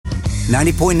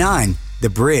90.9 The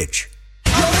Bridge.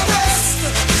 You're the best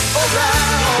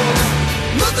around.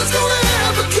 Nothing's gonna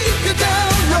ever keep you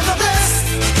down. You're the best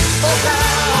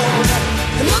around.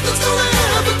 And nothing's gonna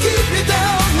ever keep you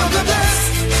down. You're the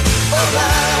best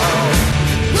around.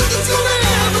 Nothing's gonna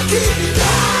ever keep you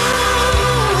down.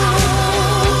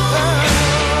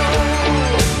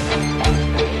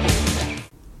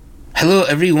 Hello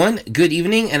everyone, good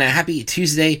evening and a happy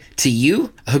Tuesday to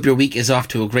you. I hope your week is off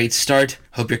to a great start.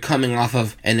 Hope you're coming off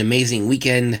of an amazing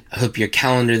weekend. I hope your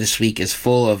calendar this week is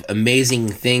full of amazing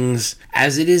things,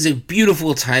 as it is a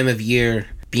beautiful time of year,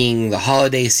 being the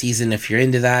holiday season if you're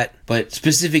into that. But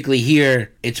specifically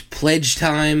here, it's pledge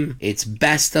time, it's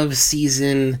best of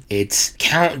season, it's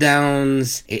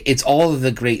countdowns, it's all of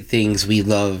the great things we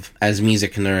love as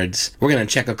music nerds. We're going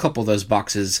to check a couple of those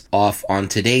boxes off on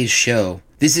today's show.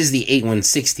 This is the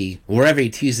 8160, where every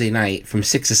Tuesday night from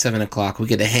 6 to 7 o'clock we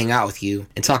get to hang out with you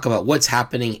and talk about what's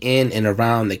happening in and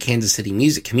around the Kansas City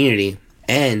music community.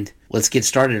 And let's get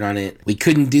started on it. We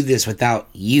couldn't do this without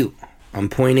you. I'm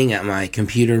pointing at my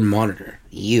computer monitor.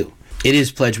 You. It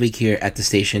is Pledge Week here at the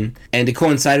station, and to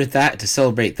coincide with that, to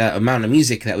celebrate that amount of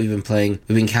music that we've been playing,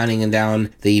 we've been counting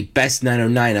down the best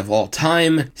 909 of all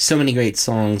time. So many great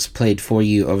songs played for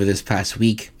you over this past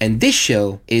week, and this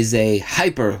show is a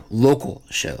hyper-local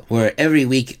show, where every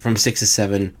week from 6 to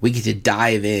 7, we get to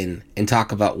dive in and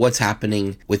talk about what's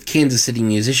happening with Kansas City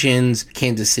musicians,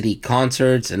 Kansas City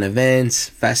concerts and events,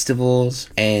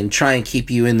 festivals, and try and keep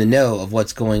you in the know of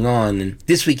what's going on. And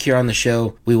this week here on the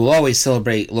show, we will always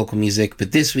celebrate local music,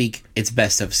 but this week it's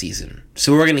best of season.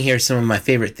 So we're going to hear some of my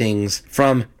favorite things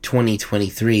from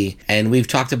 2023, and we've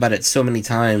talked about it so many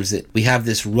times that we have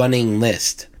this running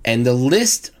list. And the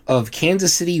list of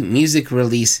Kansas City music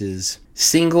releases,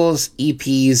 singles,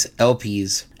 EPs,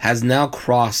 LPs, has now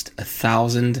crossed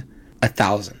 1,000.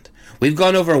 We've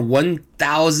gone over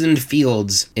 1,000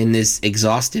 fields in this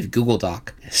exhaustive Google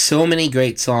Doc. So many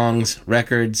great songs,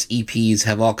 records, EPs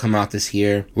have all come out this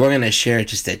year. We're going to share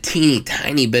just a teeny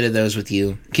tiny bit of those with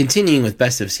you. Continuing with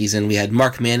Best of Season, we had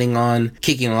Mark Manning on,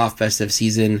 kicking off Best of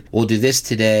Season. We'll do this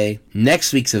today.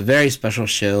 Next week's a very special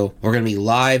show. We're going to be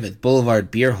live at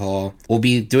Boulevard Beer Hall. We'll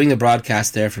be doing the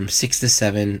broadcast there from 6 to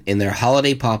 7 in their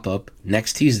holiday pop-up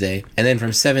next Tuesday. And then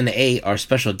from 7 to 8, our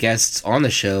special guests on the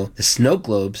show, the Snow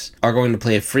Globes, are going to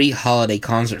play a free holiday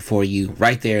concert for you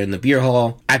right there in the beer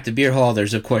hall. At the beer hall,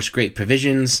 there's of course great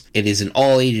provisions. It is an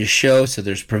all ages show, so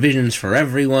there's provisions for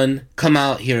everyone. Come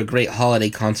out, hear a great holiday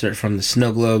concert from the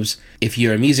Snow Globes. If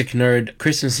you're a music nerd,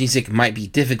 Christmas music might be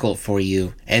difficult for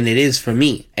you, and it is for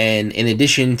me. And in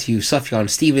addition to Sufjan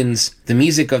Stevens, the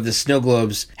music of the Snow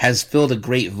Globes has filled a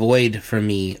great void for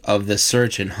me of the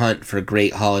search and hunt for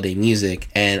great holiday music,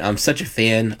 and I'm such a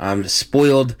fan. I'm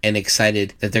spoiled and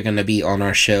excited that they're going to be on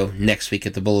our show next week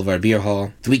at the Boulevard Beer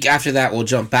Hall. The week after that, we'll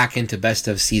jump back into Best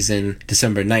of Season,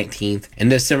 December 19th, and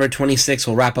December 26th,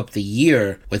 we'll wrap up the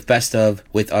year with Best of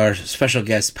with our special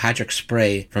guest Patrick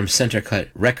Spray from Center Cut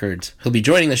Records. He'll be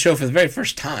joining the show for the very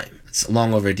first time. It's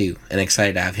long overdue and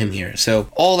excited to have him here. So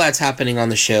all that's happening on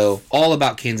the show, all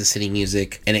about Kansas City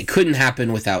music, and it couldn't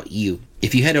happen without you.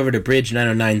 If you head over to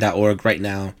bridge909.org right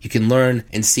now, you can learn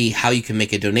and see how you can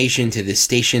make a donation to this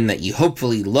station that you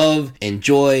hopefully love,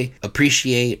 enjoy,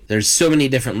 appreciate. There's so many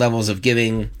different levels of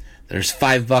giving. There's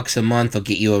 $5 a month, will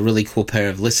get you a really cool pair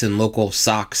of Listen Local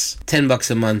socks.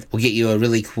 $10 a month will get you a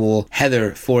really cool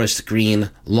Heather Forest Green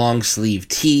long sleeve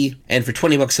tee. And for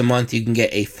 $20 a month, you can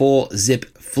get a full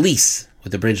zip fleece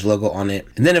with the Bridge logo on it.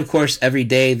 And then, of course, every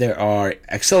day there are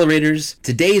accelerators.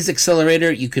 Today's accelerator,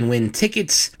 you can win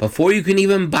tickets before you can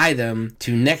even buy them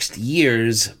to next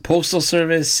year's Postal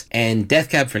Service and Death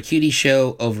Cab for Cutie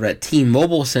show over at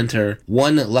T-Mobile Center.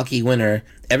 One lucky winner.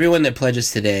 Everyone that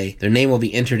pledges today, their name will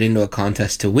be entered into a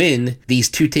contest to win these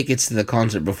 2 tickets to the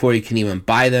concert before you can even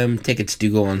buy them. Tickets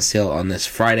do go on sale on this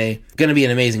Friday. Going to be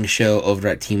an amazing show over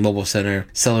at T-Mobile Center,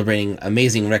 celebrating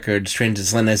amazing records,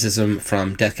 Transatlanticism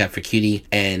from Death Cab for Cutie,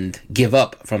 and Give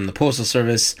Up from the Postal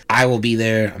Service. I will be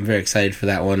there. I'm very excited for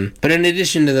that one. But in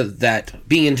addition to that,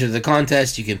 being entered the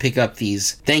contest, you can pick up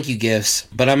these thank you gifts.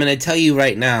 But I'm going to tell you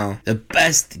right now, the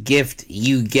best gift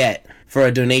you get for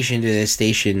a donation to this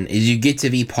station is you get to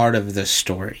be part of the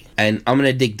story. And I'm going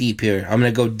to dig deep here. I'm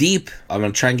going to go deep. I'm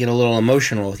going to try and get a little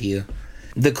emotional with you.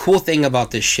 The cool thing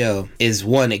about this show is,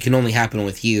 one, it can only happen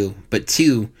with you, but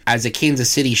two, as a Kansas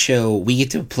City show, we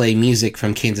get to play music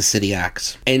from Kansas City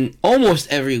acts. And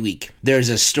almost every week, there's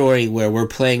a story where we're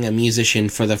playing a musician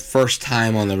for the first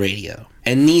time on the radio.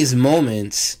 And these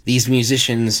moments, these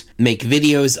musicians make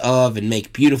videos of and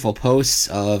make beautiful posts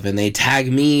of, and they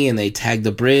tag me and they tag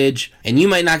the bridge, and you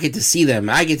might not get to see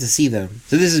them. I get to see them.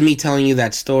 So this is me telling you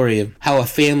that story of how a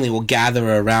family will gather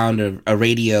around a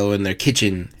radio in their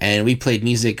kitchen, and we played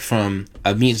music from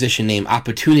a musician named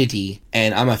Opportunity,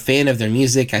 and I'm a fan of their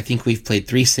music. I think we've played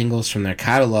 3 singles from their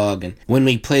catalog, and when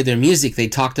we played their music, they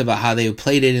talked about how they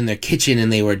played it in their kitchen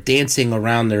and they were dancing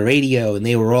around their radio and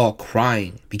they were all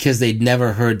crying because they'd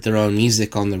never heard their own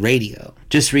music on the radio.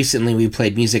 Just recently we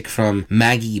played music from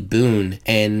Maggie Boone,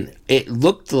 and it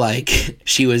looked like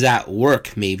she was at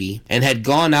work maybe and had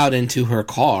gone out into her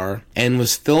car and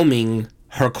was filming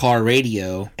her car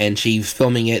radio, and she was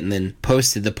filming it and then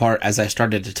posted the part as I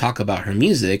started to talk about her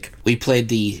music. We played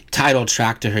the title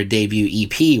track to her debut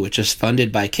EP, which was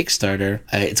funded by Kickstarter.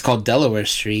 It's called Delaware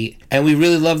Street, and we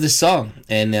really love this song,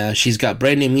 and she's got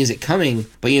brand new music coming,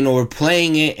 but we're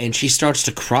playing it and she starts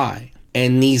to cry.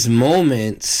 And these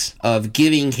moments of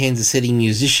giving Kansas City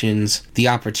musicians the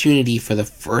opportunity for the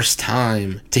first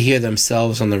time to hear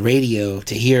themselves on the radio,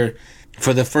 to hear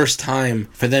for the first time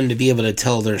for them to be able to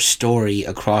tell their story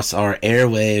across our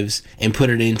airwaves and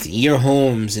put it into your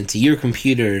homes, into your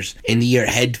computers, into your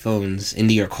headphones,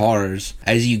 into your cars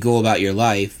as you go about your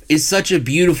life is such a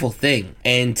beautiful thing.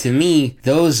 And to me,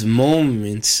 those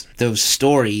moments, those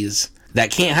stories that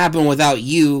can't happen without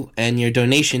you and your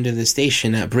donation to the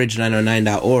station at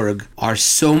bridge909.org are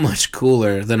so much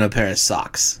cooler than a pair of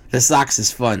socks. The socks is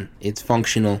fun. It's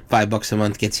functional. $5 a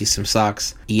month gets you some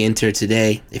socks. You enter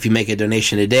today. If you make a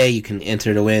donation today, you can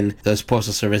enter to win those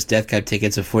Postal Service Death Cab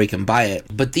tickets before you can buy it.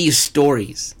 But these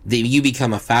stories that you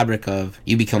become a fabric of,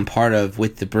 you become part of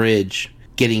with the Bridge,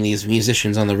 getting these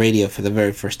musicians on the radio for the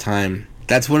very first time,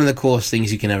 that's one of the coolest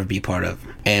things you can ever be part of.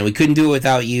 And we couldn't do it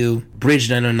without you.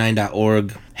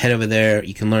 Bridge909.org. Head over there.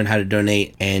 You can learn how to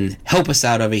donate and help us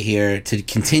out over here to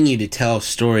continue to tell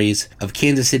stories of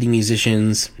Kansas City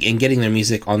musicians and getting their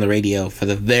music on the radio for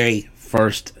the very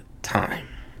first time.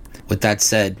 With that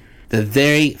said, the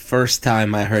very first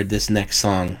time I heard this next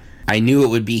song, I knew it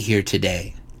would be here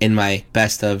today in my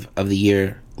best of the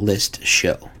year list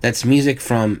show. That's music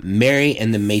from Mary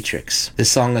and the Matrix.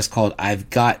 This song is called I've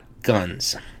Got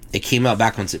Guns. It came out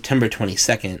back on September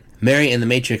 22nd. Mary and the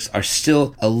Matrix are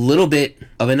still a little bit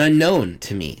of an unknown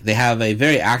to me. They have a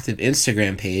very active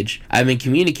Instagram page. I've been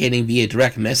communicating via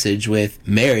direct message with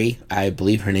Mary, I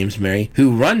believe her name's Mary,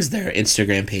 who runs their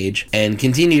Instagram page, and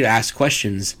continue to ask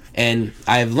questions. And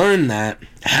I've learned that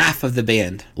half of the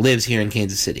band lives here in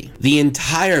Kansas City. The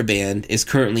entire band is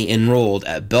currently enrolled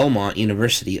at Belmont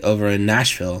University over in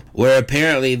Nashville, where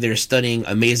apparently they're studying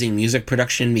amazing music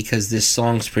production because this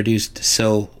song's produced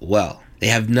so well. They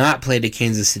have not played a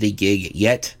Kansas City gig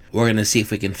yet. We're going to see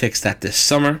if we can fix that this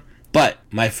summer. But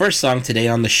my first song today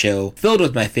on the show, filled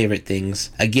with my favorite things,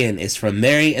 again, is from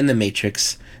Mary and the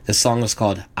Matrix. The song is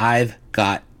called I've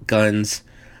Got Guns.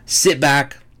 Sit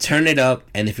back, turn it up,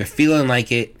 and if you're feeling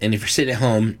like it, and if you're sitting at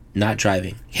home, not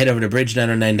driving, head over to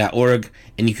bridge909.org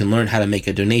and you can learn how to make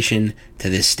a donation to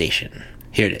this station.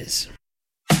 Here it is.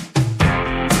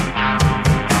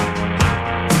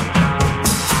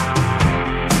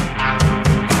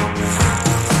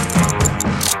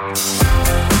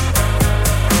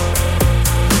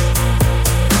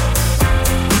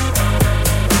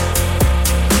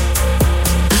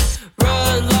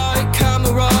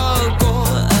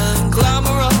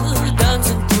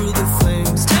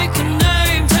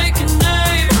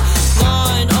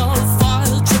 Line of fire,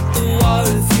 trip the wire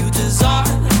if you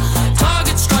desire.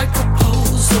 Target strike a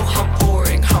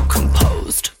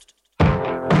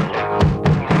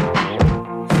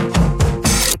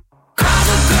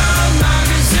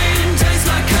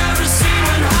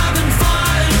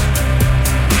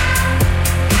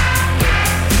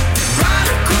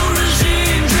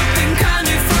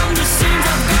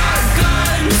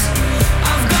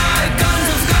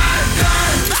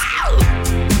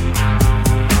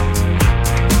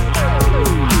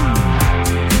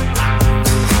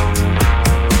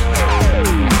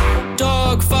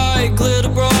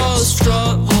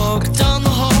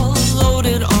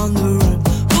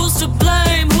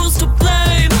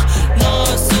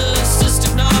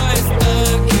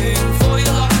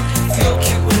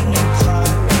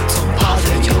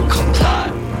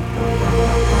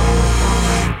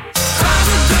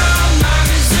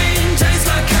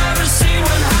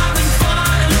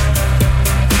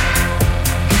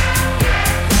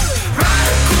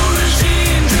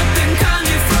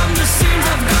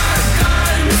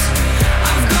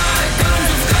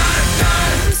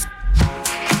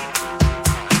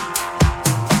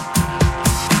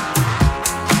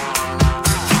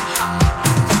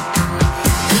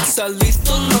a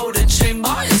lethal loaded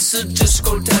chamber. It's a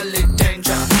disco-delic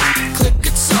danger. Click,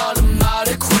 it's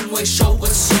automatic. One-way show,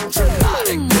 it's so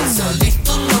dramatic. It's a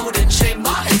lethal loaded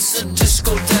chamber. It's a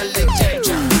disco-delic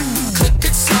danger. Click,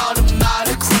 it's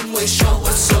automatic. One-way show,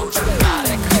 it's so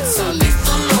dramatic. It's a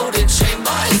lethal loaded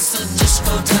chamber. It's a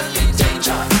disco-delic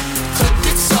danger. Click,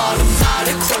 it's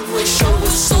automatic. One-way show,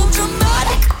 it's so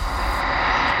dramatic.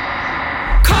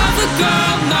 Cover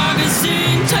Girl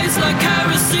magazine tastes like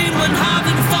kerosene when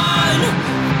having fun.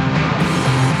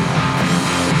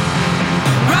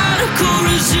 Radical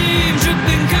regime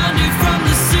dripping candy from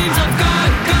the seams. I've got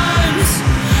guns.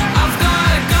 I've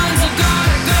got guns. I've got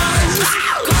guns.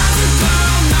 Cover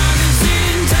Girl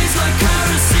magazine tastes like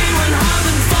kerosene when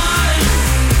having fun.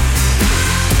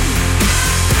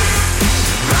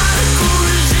 Radical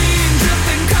regime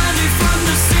dripping candy from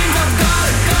the seams. I've got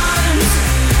guns.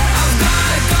 I've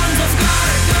got guns. I've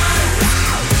got guns. I've got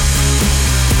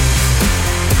guns.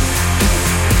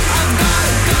 I've got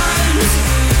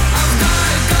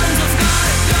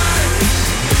guns.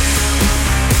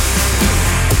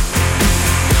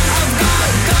 I've got guns. I've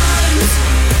got guns.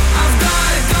 I've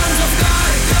got guns. I've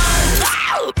got guns.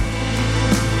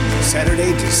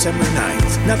 Saturday, December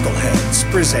 9th, Knuckleheads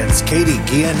presents Katie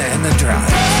Gian and the Drive.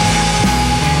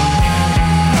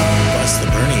 Plus the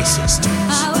Bernie Sisters.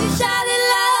 I wish I didn't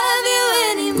love you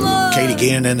anymore. Katie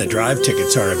Gian and the Drive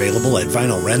tickets are available at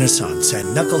Vinyl Renaissance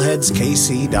and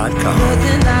knuckleheadskc.com.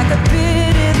 Nothing like a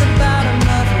pit in the bottom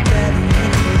of a belly.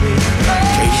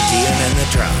 Katie Gian and the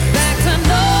Drive. Back to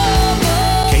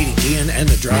normal. Katie Gian and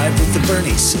the Drive with the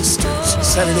Bernie Sisters.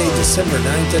 Saturday, December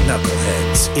 9th at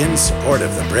Knuckleheads in support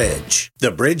of The Bridge.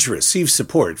 The Bridge receives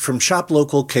support from Shop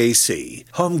Local KC,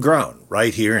 homegrown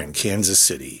right here in Kansas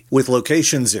City, with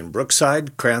locations in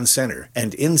Brookside, Crown Center,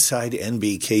 and inside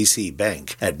NBKC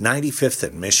Bank at 95th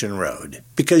and Mission Road.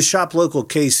 Because Shop Local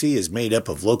KC is made up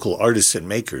of local artists and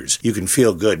makers, you can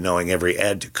feel good knowing every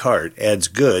add to cart adds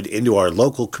good into our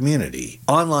local community.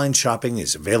 Online shopping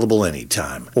is available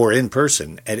anytime or in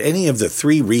person at any of the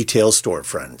 3 retail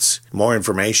storefronts. More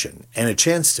information and a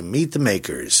chance to meet the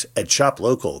makers at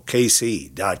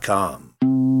shoplocalkc.com.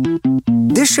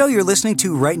 This show you're listening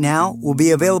to right now will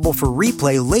be available for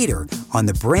replay later on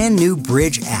the brand new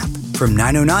Bridge app. From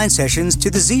 909 Sessions to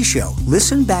The Z Show,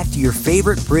 listen back to your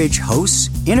favorite Bridge hosts,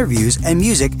 interviews, and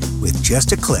music with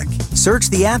just a click. Search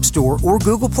the App Store or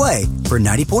Google Play for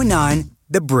 90.9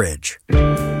 The Bridge.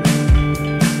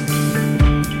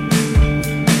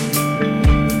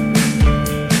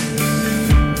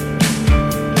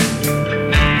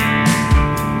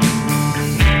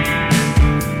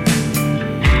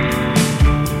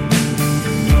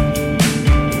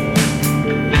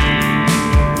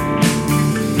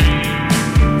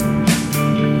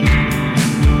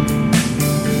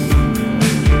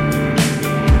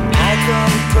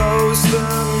 Compose the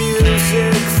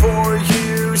music for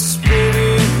you,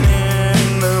 spitting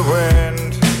in the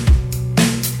wind.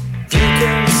 You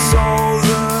console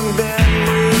the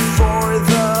memory for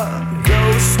the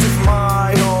ghost of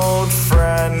my old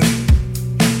friend.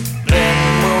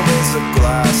 Then we'll raise a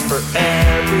glass for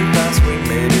every pass we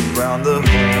made it round the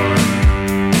horn.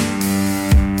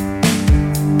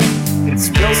 And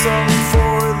spill some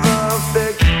for the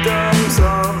victims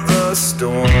of the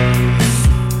storms.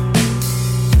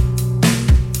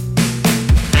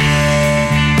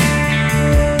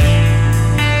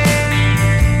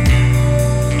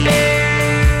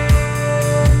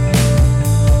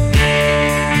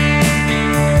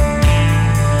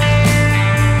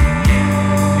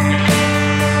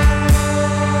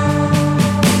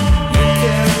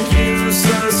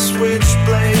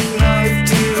 Switchblade knife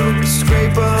to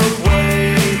scrape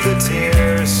away the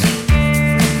tears.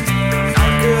 I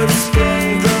could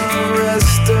spend the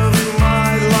rest of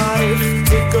my life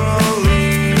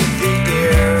tickling the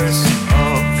ears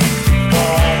of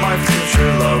all my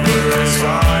future lovers,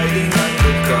 hiding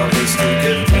under covers to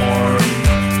get warm,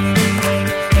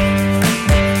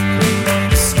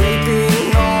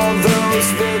 escaping all those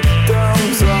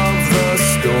victims of the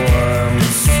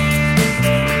storms.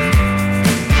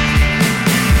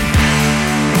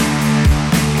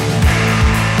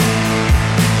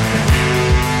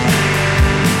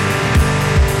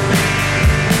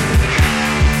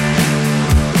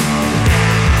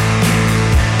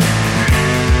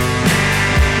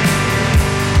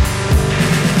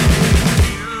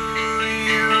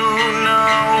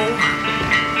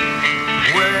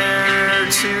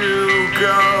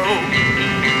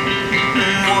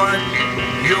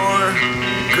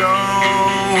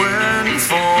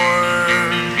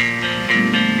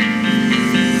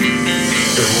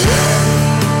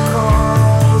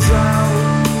 Calls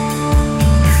out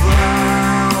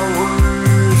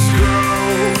flowers.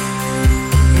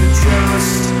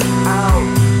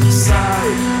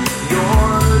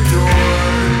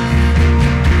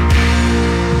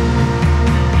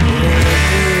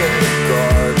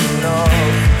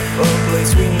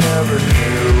 never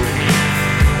knew.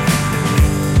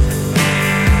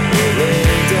 We're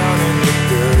laying down in the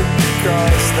dirt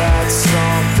because that's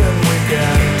something we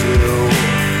can do.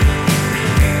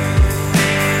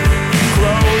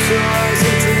 Close your eyes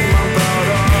and dream about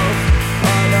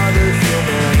another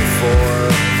human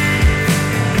form.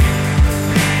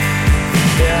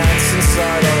 Dance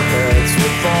inside our heads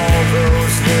with all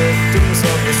those victims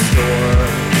of the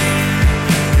storm.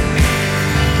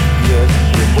 Get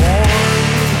reborn.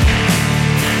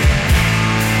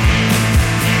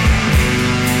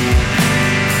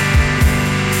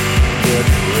 Get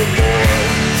reborn.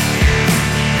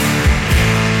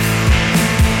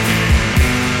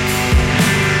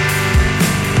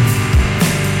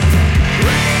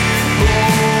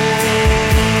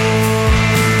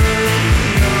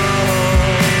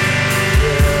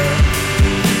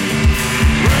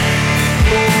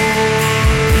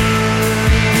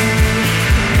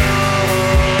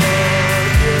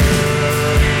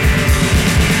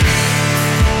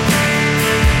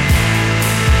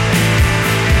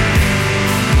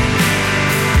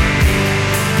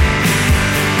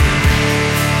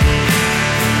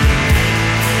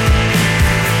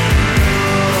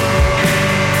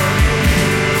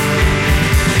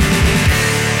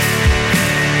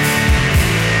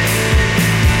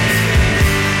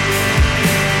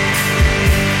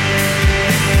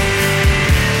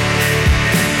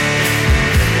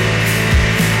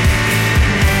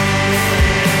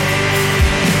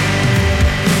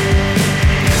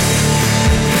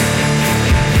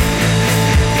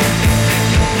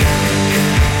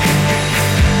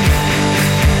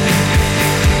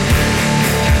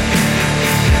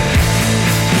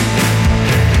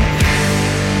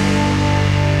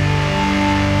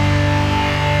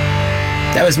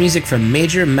 That was music from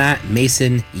Major Matt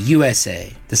Mason,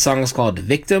 USA. The song is called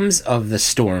Victims of the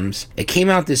Storms. It came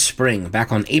out this spring,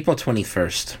 back on April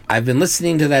 21st. I've been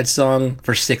listening to that song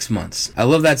for 6 months. I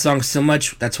love that song so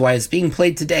much, that's why it's being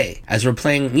played today, as we're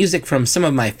playing music from some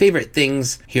of my favorite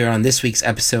things here on this week's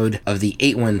episode of the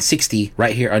 8160,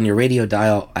 right here on your radio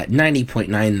dial at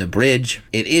 90.9 The Bridge.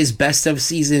 It is best of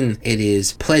season, it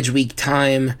is pledge week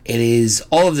time, it is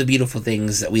all of the beautiful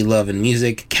things that we love in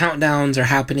music. Countdowns are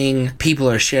happening, people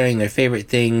are sharing their favorite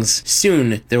things.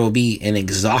 Soon, there will be an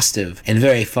exhaustive and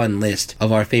very fun list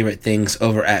of our favorite things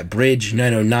over at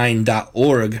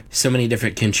bridge909.org. So many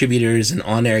different contributors and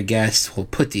on-air guests will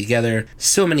put together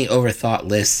so many overthought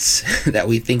lists that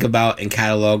we think about and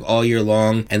catalog all year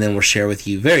long, and then we'll share with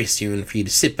you very soon for you to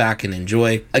sit back and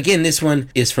enjoy. Again, this one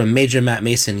is from Major Matt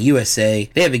Mason, USA.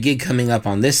 They have a gig coming up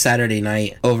on this Saturday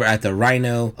night over at the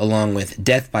Rhino, along with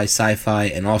Death by Sci-Fi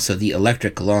and also the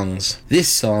Electric Lungs. This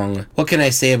song, what can I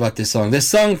say about this song? This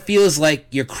song feels like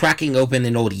you're cracking open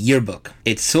an old yearbook.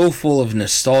 It's so full of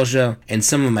nostalgia and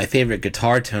some of my favorite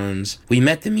guitar tones. We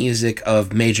met the music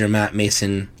of Major Matt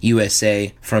Mason,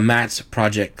 USA from Matt's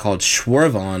project called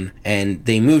Schwervon, and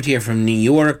they moved here from New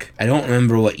York. I don't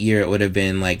remember what year it would have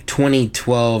been, like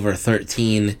 2012 or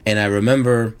 13, and I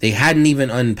remember they hadn't even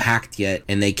unpacked yet,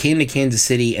 and they came to Kansas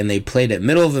City and they played at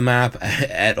Middle of the Map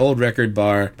at Old Record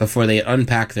Bar before they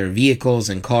unpacked their vehicles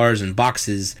and cars and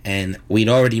boxes, and we'd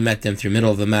already met them through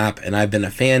Middle of the Map, and I've been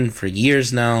a fan for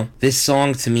years now. This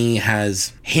song to me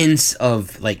has hints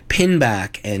of like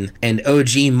Pinback and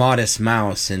OG Modest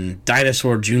Mouse and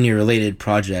Dinosaur Jr. related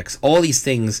projects. All these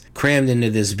things crammed into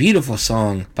this beautiful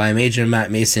song by Major Matt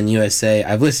Mason, USA.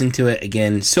 I've listened to it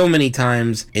again so many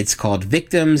times. It's called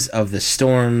Victims of the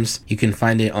Storms. You can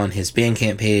find it on his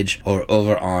Bandcamp page or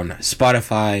over on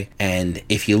Spotify. And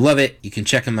if you love it, you can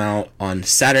check him out on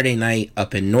Saturday night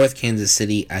up in North Kansas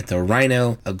City at the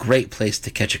Rhino, a great place to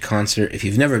catch a concert. If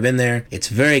you've never been there, it's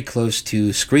very close to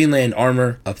Screenland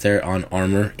Armor up there on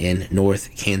Armor in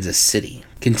North Kansas City.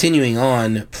 Continuing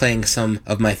on, playing some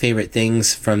of my favorite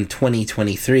things from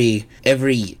 2023.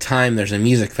 Every time there's a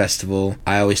music festival,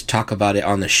 I always talk about it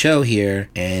on the show here,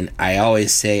 and I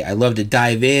always say I love to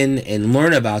dive in and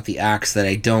learn about the acts that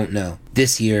I don't know.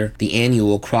 This year, the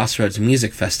annual Crossroads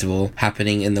Music Festival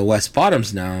happening in the West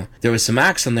Bottoms now, there was some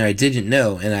acts on there I didn't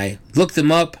know, and I looked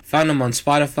them up, found them on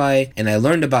Spotify, and I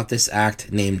learned about this act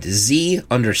named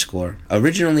Z_.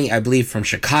 Originally, I believe from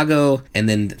Chicago, and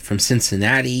then from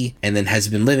Cincinnati, and then has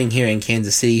been living here in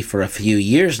Kansas City for a few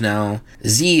years now.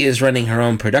 Z is running her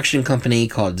own production company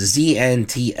called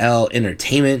ZNTL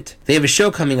Entertainment. They have a show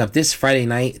coming up this Friday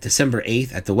night, December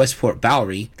 8th at the Westport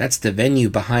Bowery. That's the venue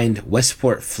behind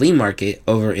Westport Flea Market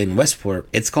over in Westport.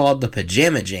 It's called the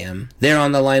Pajama Jam. They're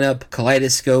on the lineup.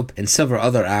 Kaleidoscope and several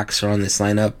other acts are on this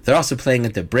lineup. They're also playing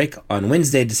at the Brick on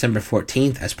Wednesday, December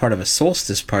 14th as part of a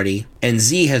solstice party. And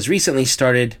Z has recently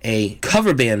started a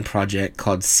cover band project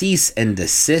called Cease and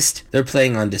Desist. They're playing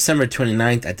playing on December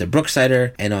 29th at the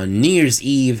Brooksider and on New Year's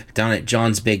Eve down at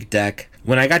John's Big Deck.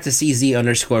 When I got to see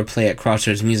Z_ play at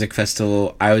Crossroads Music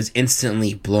Festival, I was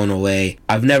instantly blown away.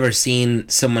 I've never seen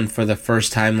someone for the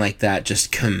first time like that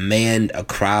just command a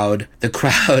crowd. The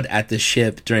crowd at the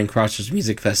Ship during Crossroads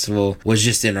Music Festival was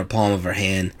just in the palm of her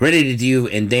hand, ready to do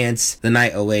and dance the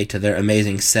night away to their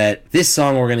amazing set. This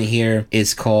song we're going to hear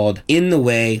is called In the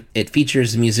Way. It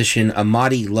features the musician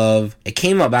Amadi Love. It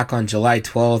came out back on July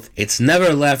 12th. It's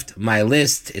never left my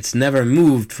list. It's never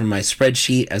moved from my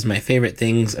spreadsheet as my favorite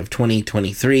things of 2023.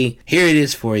 Here it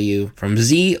is for you from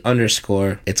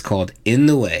Z_. It's called In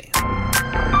the Way. Hold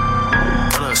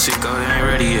up, Sicko, they ain't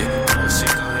ready yet.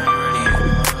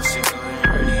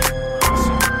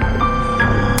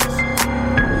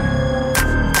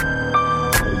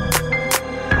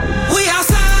 We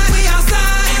outside,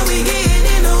 and we getting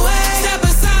in the way. Step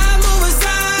aside, move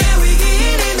aside, and we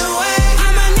getting in the way.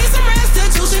 I'ma need some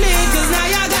restitution in, cause now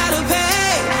y'all gotta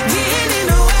pay. Getting in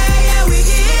the way, and we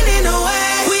getting in the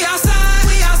way. We outside,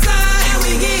 and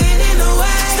we getting in the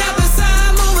way. Step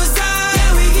aside, move aside,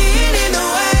 and we getting in the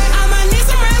way. I'ma need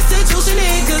some restitution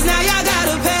in, cause now y'all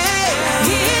gotta pay.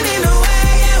 Getting in the way,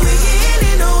 and we getting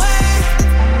in the way.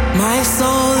 My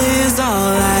soul is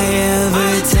all I ever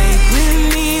take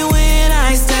with me when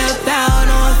I step out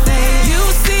on faith. You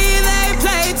see they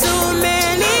play too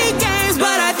many games,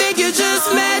 but I think you just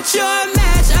met your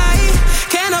match. I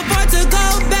can't afford to go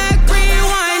back,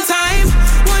 rewind time.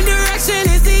 One Direction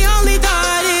is the only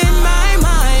thought in my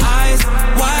mind. Eyes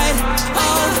wide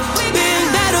open,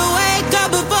 better wake up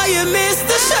before you miss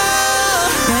the show.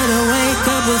 Better wake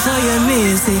up before you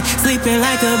miss it. Sleeping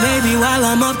like a baby while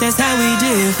I'm up, that's how we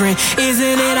different.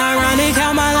 Isn't it ironic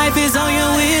how my life is on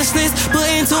your wish list?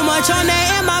 Putting too much on there,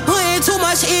 am I putting too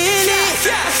much in it?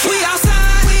 We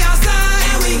outside,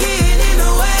 and we getting in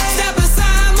the way. Step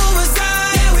aside, move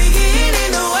aside, and we getting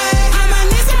in the way. I'ma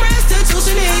need some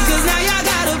restitution in, cause now y'all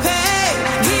gotta pay.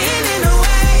 Getting in the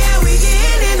way, and we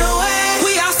getting in the way.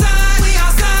 We outside,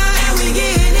 and we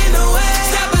getting in the way.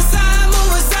 Step aside,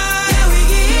 move aside, and we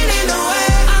getting in the way.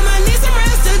 I'ma need some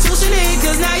restitution in,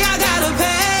 cause now y'all gotta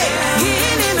pay.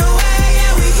 Getting in the way,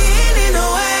 and we getting in the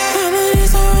way. I'ma need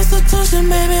some restitution,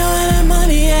 baby, where that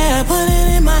money at? Put it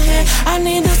in my head, I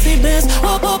need to see this.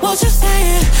 What you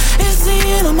saying? It's the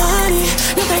end of money.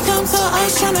 You can come to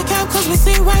us tryna cap, cause we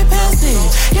see right past it.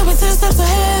 Yeah, we 10 steps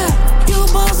ahead. You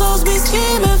bozos be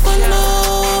scheming for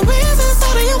no reason. So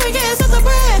that you be getting set the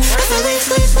bread. It's a leak,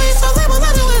 so label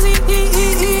I do is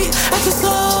eat. At your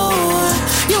soul,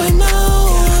 you ain't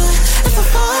know. It's a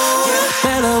phone.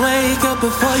 Better wake up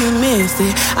before you miss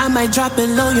it. I might drop it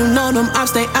low, you know them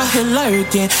ops, they out here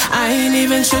lurking. I ain't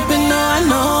even tripping, no, I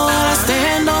know what I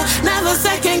stand on. Never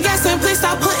second guessing, please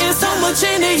stop putting so much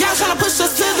in it. Y'all tryna push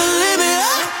us to the limit.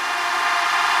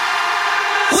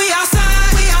 We outside,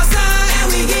 and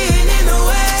we getting in the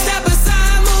way. Step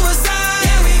aside, move aside,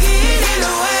 and we getting in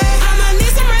the way. I'ma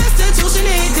need some restitution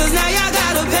in, cause now y'all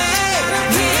gotta pay.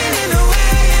 Getting in the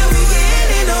way, and we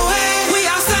getting in the way. We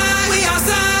outside,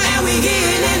 and we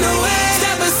getting in the way.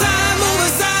 Step aside, move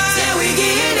aside, and we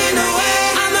getting in the way.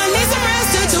 I'ma need some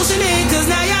restitution in, cause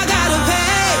now y'all gotta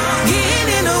pay.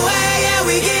 Getting in the way, and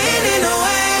we getting in the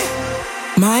way.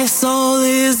 My soul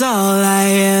is all I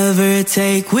ever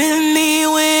take with me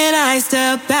when I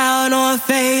step out on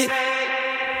faith.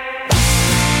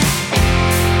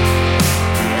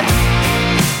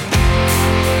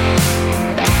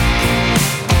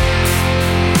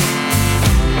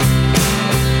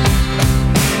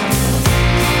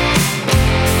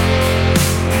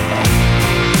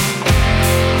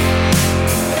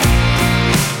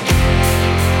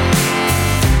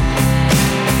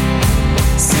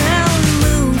 Sound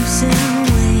moves in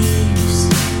waves.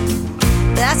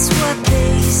 That's what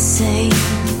they say.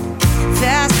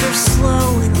 Fast or slow.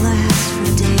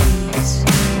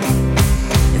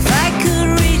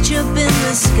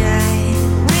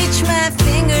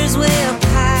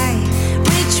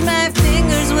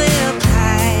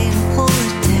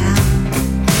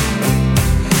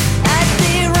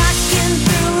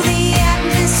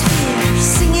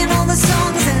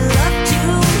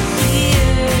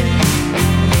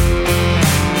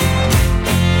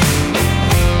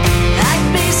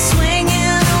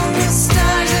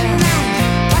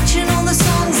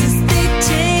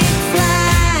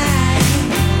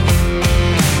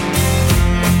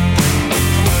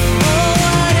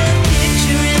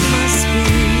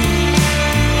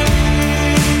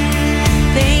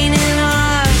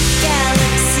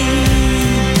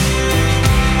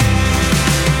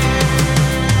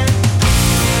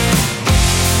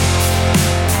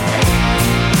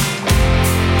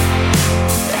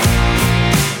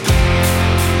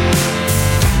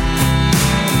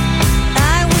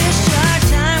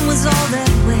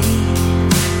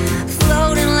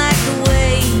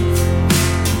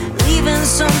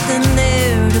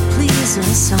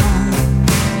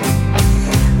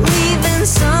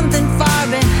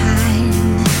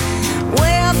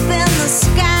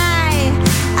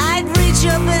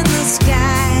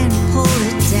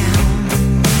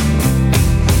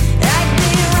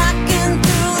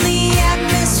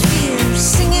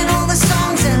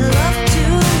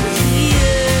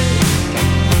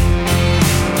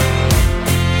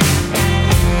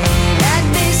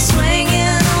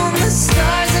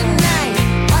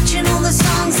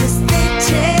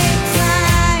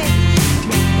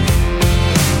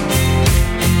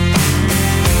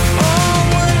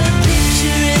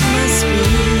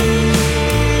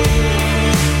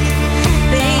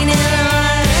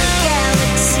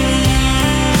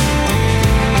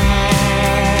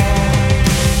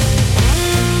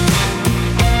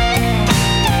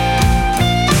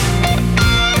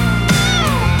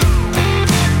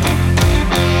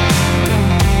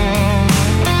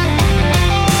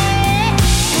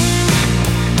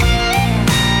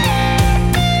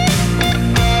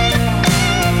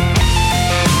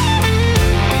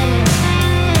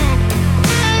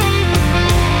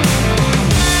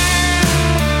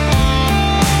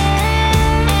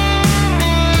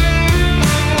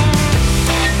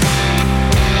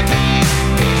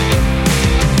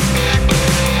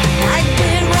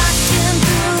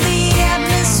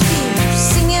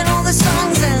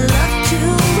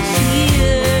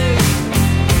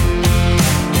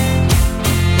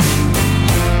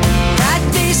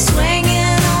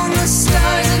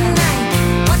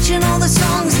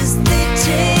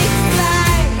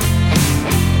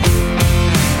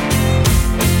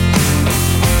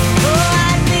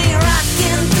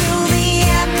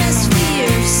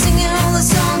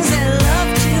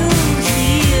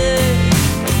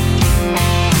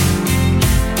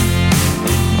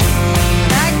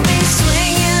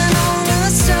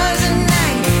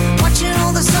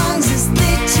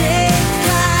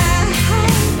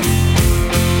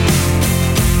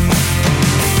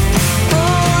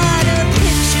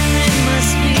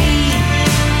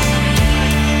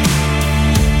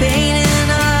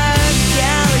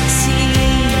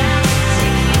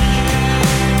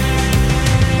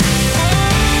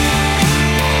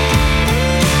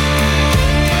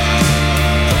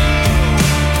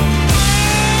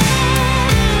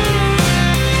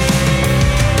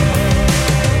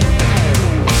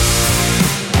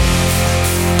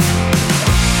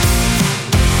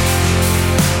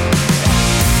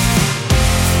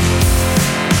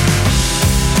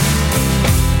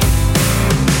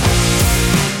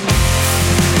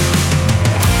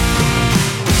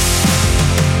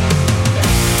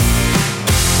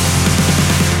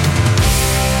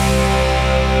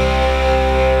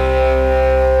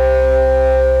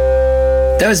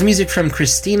 That was music from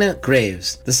Christina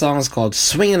Graves. The song is called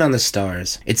Swingin' on the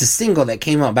Stars. It's a single that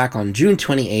came out back on June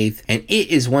 28th, and it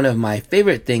is one of my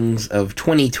favorite things of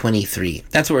 2023.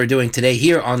 That's what we're doing today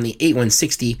here on the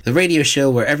 8160, the radio show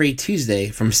where every Tuesday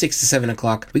from 6 to 7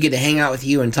 o'clock, we get to hang out with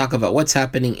you and talk about what's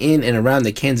happening in and around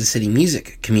the Kansas City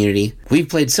music community. We've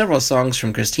played several songs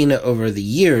from Christina over the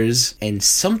years, and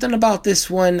something about this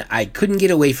one, I couldn't get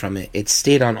away from it. It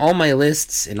stayed on all my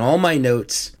lists and all my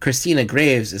notes. Christina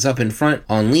Graves is up in front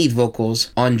on lead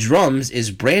vocals. On drums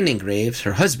is Brandon Graves,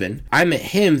 her husband. I met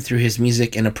him through his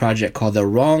music in a project called the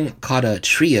Wrong Kata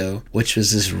Trio, which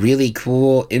was this really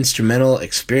cool instrumental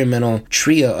experimental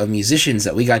trio of musicians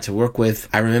that we got to work with.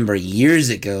 I remember years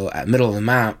ago at Middle of the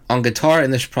Map. On guitar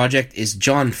in this project is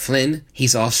John Flynn.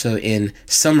 He's also in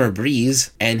Summer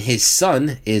Breeze, and his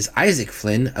son is Isaac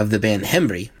Flynn of the band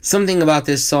Hembry. Something about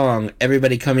this song,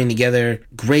 everybody coming together,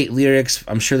 great lyrics.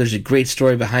 I'm sure there's a great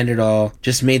story behind it all.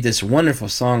 Just made this wonderful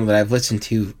song that I've listened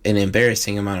to an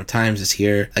embarrassing amount of times this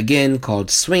year. Again, called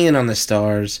Swingin' on the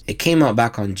Stars. It came out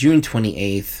back on June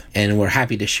 28th, and we're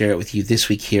happy to share it with you this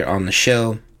week here on the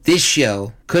show. This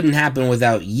show couldn't happen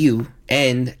without you.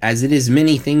 And as it is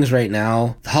many things right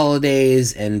now, the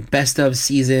holidays and best of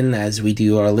season as we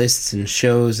do our lists and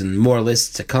shows and more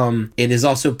lists to come, it is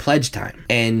also pledge time.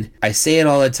 And I say it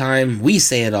all the time, we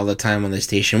say it all the time on this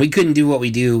station, we couldn't do what we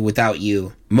do without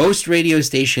you. Most radio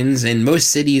stations in most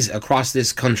cities across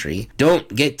this country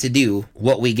don't get to do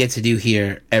what we get to do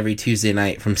here every Tuesday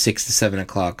night from 6 to 7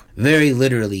 o'clock. Very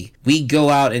literally, we go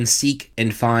out and seek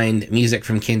and find music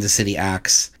from Kansas City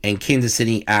acts, and Kansas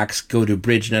City acts go to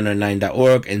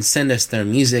bridge909.org and send us their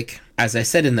music. As I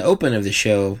said in the open of the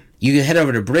show, you can head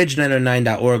over to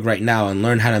bridge909.org right now and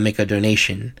learn how to make a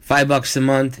donation. $5 a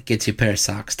month gets you a pair of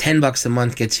socks. $10 a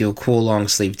month gets you a cool long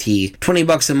sleeve tee.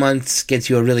 $20 a month gets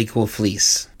you a really cool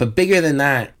fleece. But bigger than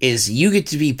that is you get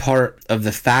to be part of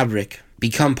the fabric,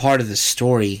 become part of the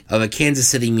story of a Kansas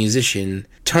City musician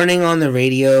turning on the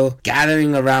radio,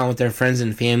 gathering around with their friends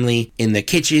and family in the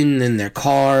kitchen, in their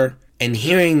car, and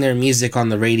hearing their music on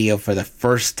the radio for the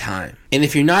first time. And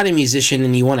if you're not a musician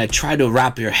and you want to try to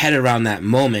wrap your head around that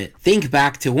moment, think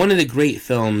back to one of the great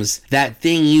films, That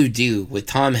Thing You Do, with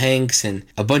Tom Hanks and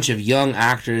a bunch of young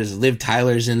actors. Liv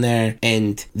Tyler's in there,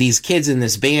 and these kids in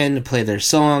this band play their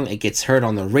song. It gets heard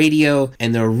on the radio,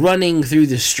 and they're running through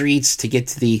the streets to get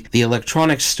to the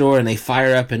electronics store, and they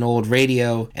fire up an old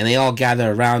radio, and they all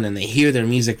gather around and they hear their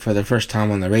music for the first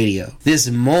time on the radio. This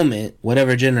moment,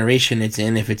 whatever generation it's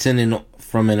in, if it's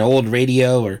from an old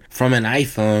radio or from an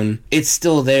iPhone, it's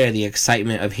still there, the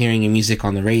excitement of hearing your music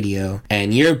on the radio.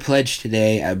 And your pledge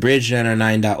today at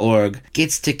bridge909.org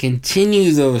gets to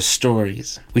continue those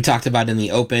stories. We talked about in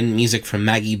the open music from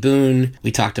Maggie Boone.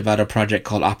 We talked about a project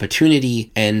called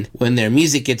Opportunity, and when their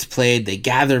music gets played, they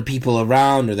gather people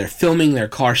around, or they're filming their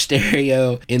car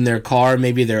stereo in their car.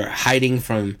 Maybe they're hiding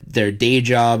from their day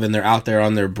job and they're out there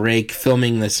on their break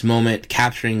filming this moment,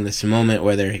 capturing this moment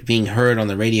where they're being heard on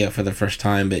the radio for the first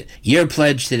time. But your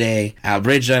pledge today at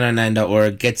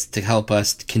bridge909.org gets to help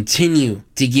us continue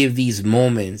to give these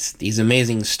moments, these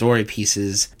amazing story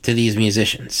pieces to these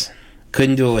musicians.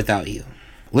 Couldn't do it without you.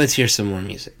 Let's hear some more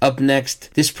music. Up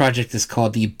next, this project is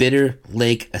called the Bitter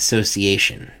Lake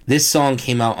Association. This song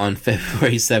came out on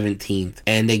February 17th.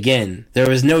 And again, there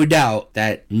was no doubt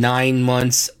that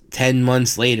 10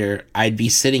 months later, I'd be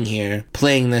sitting here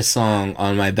playing this song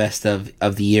on my best of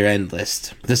the year-end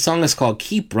list. The song is called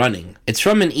Keep Running. It's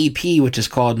from an EP which is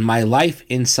called My Life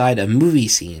Inside a Movie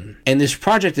Scene. And this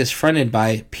project is fronted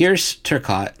by Pierce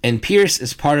Turcotte, and Pierce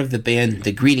is part of the band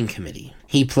The Greeting Committee.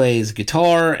 He plays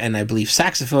guitar and I believe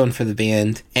saxophone for the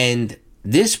band, and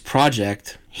this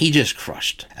project he just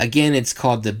crushed. Again, it's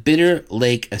called the Bitter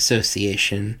Lake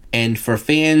Association, and for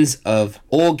fans of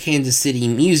old Kansas City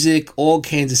music, old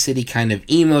Kansas City kind of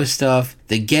emo stuff,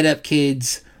 the Get Up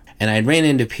Kids, and I ran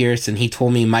into Pierce and he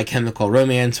told me My Chemical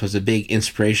Romance was a big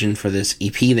inspiration for this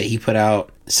EP that he put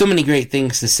out. So many great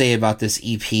things to say about this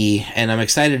EP, and I'm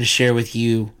excited to share with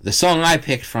you the song I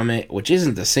picked from it, which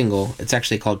isn't the single. It's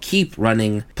actually called Keep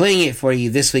Running. Playing it for you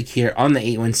this week here on the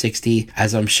 8160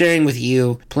 as I'm sharing with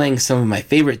you, playing some of my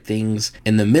favorite things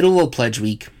in the middle of Pledge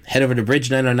Week. Head over to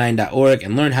bridge909.org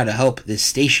and learn how to help this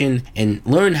station and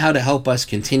learn how to help us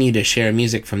continue to share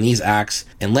music from these acts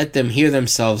and let them hear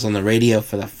themselves on the radio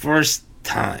for the first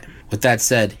time. With that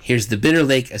said, here's the Bitter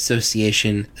Lake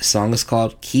Association. The song is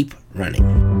called Keep Running.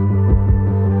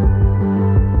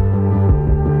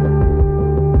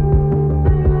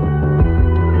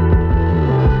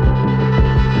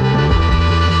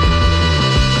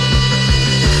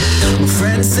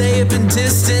 Friends say you've been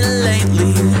distant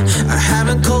lately. I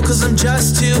haven't called cause I'm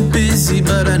just too busy,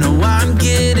 but I know I'm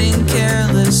getting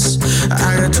careless.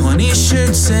 I got 20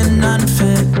 shirts and none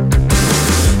fit,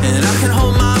 and I can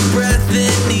hold my breath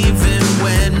in even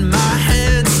when my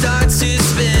head starts to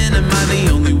spin. Am I the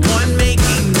only one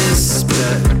making this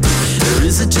bet, or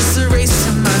is it just a race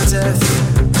to my death?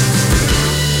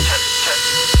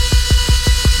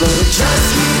 But I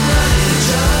just keep running away.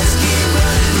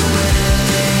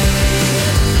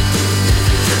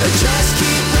 I just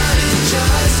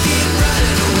keep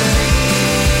running away.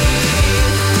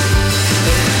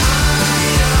 And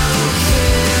I don't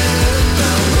care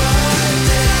about what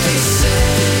they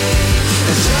say. I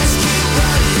just keep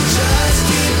running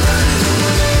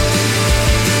away.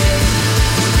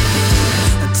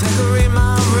 I decorate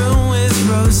my room with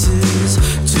roses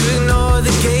to ignore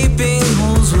the gaping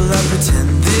holes. Will I pretend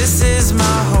this is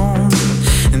my home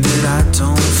and that I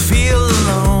don't feel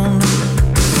alone?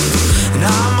 And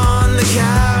I'm on the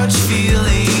couch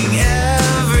feeling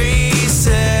every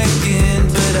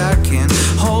second, but I can't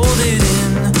hold it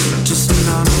in, just to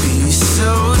not be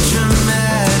so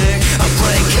dramatic. I'm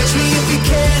playing catch me if you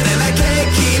can and I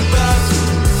can't keep up.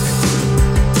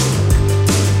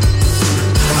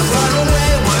 I run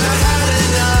away when I had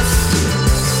enough.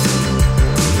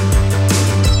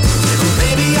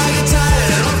 Maybe I get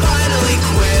tired and I'll finally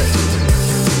quit.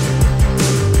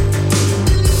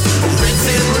 Rinse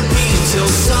and repeat till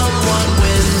someone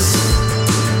wins.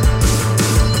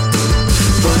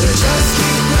 But I just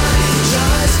keep running away.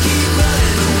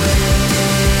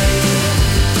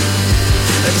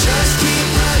 I just keep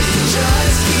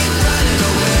running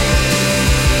away.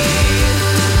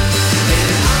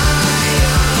 And I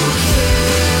don't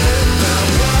care about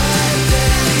what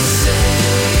they say.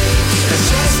 I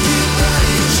just keep running away.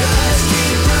 Just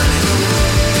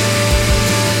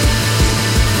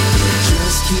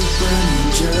keep running away.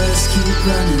 Just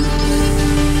keep running, away.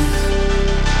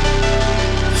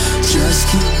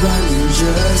 Just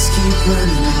keep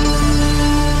running away.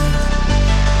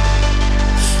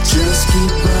 Just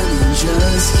keep running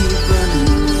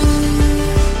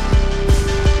away.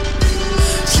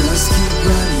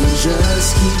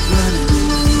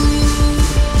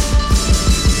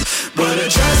 But I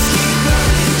just keep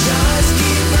running away.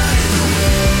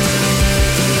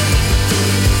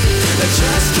 I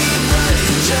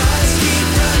just keep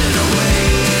running away.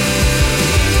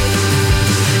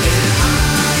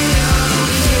 And I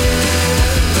don't care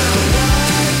about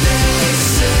what they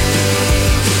say.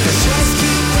 I just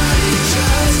keep running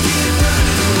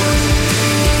away.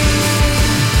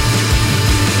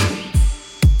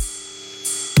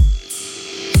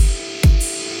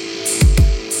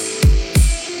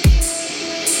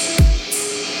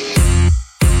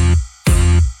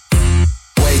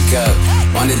 Wake up,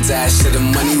 on the dash to the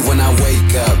money when I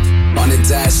wake up. On the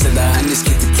dash to the honeys,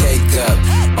 get the cake up.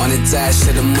 On the dash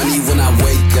to the money when I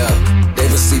wake up. They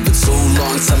been sleeping too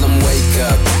long, tell them wake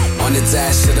up. On the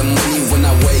dash to the money when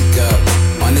I wake up.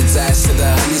 On the dash to the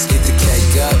honeys, get the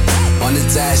cake up. On the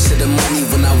dash to the money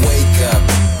when I wake up.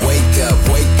 Wake up,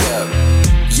 wake up.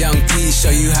 Young P,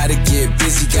 show you how to get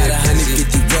busy. Got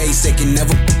 150 ways they can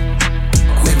never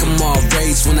make them all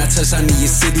rage. When I touch down to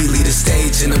your city, lead the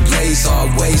stage in a blaze.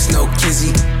 Always no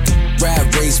kizzy. Rap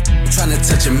race, tryna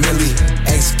touch a milli.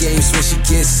 X Games when she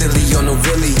gets silly on a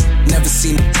willy. Never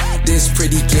seen this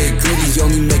pretty get gritty.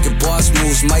 Only making boss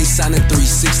moves, might sign a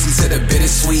 360 to the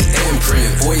bittersweet imprint.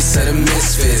 Voice of the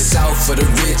misfits, out for the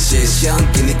riches, young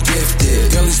and the gifted.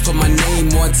 Girlies put my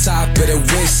name on top of the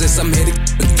wish list. I'm here to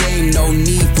the game, no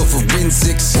need for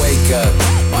forensics. Wake up,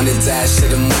 on the dash to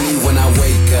the money when I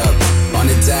wake up. On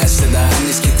the dash to the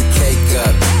honeys, get the cake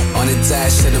up. On the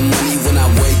dash to the money when I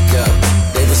wake up.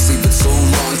 They been sleeping too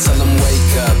long, tell them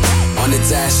wake up. On the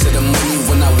dash to the money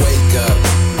when I wake up.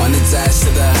 On the dash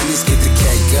to the honeys, get the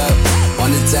cake up.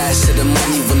 On the dash to the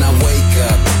money when I wake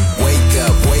up. Wake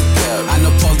up, wake up. I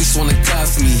know police wanna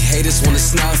cuff me, haters wanna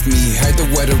snuff me. Heard the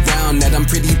word around that I'm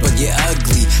pretty but get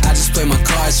ugly. I just play my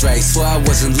cards right, swear I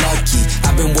wasn't lucky.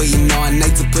 I've been waiting all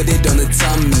night to put it on the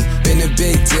tummy. Been a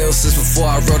big deal since before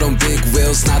I rode on big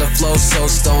wheels. Not a flow so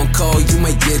stone cold, you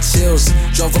might get chills.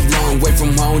 Drove a long way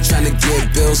from home trying to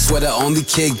get bills. Swear the only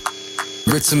kid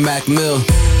Ritz and Mac Mill.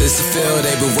 This the feel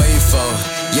they been waiting for.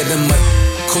 Yeah, them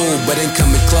cool, but ain't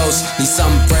coming close. Need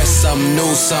something fresh, something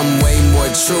new, something way more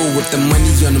true. With the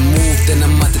money on the move, then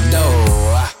I'm out the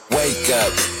door. I wake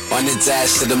up, on the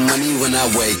dash to the money when I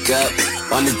wake up.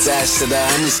 On the dash to the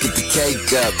honeys, get the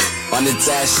cake up. On the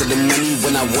dash to the money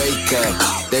when I wake up.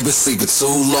 They been sleeping too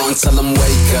long, tell them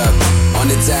wake up. On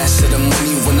the dash to the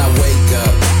money when I wake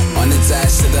up. On the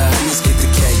dash to the honeys, get the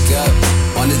cake up.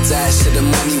 On the dash to the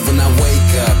money when I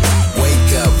wake up.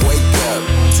 Wake up, wake up.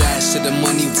 Dash dash of the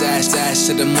money, dash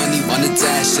of the money, on the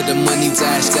dash of the money,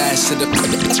 dash of the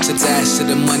dash of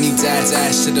the money,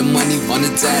 dash of the money, on the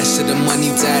dash of the money,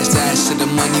 dash of the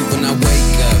money when I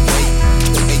wake up.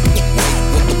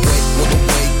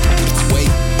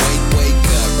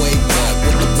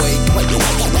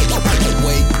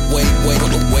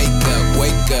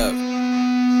 Wake up.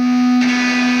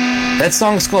 That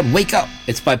song's called Wake Up.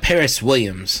 It's by Paris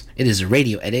Williams. It is a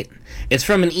radio edit. It's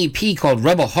from an EP called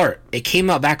Rebel Heart. It came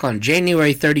out back on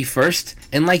January 31st,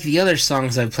 and like the other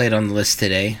songs I've played on the list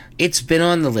today, it's been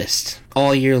on the list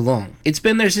all year long. It's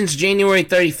been there since January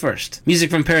 31st. Music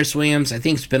from Paris Williams, I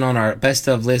think it's been on our best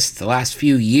of list the last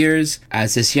few years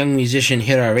as this young musician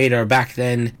hit our radar back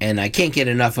then, and I can't get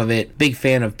enough of it. Big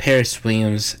fan of Paris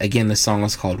Williams. Again, the song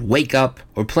is called Wake Up.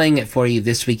 We're playing it for you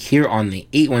this week here on the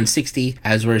 8160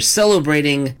 as we're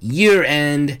celebrating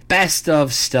year-end best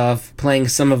of stuff, playing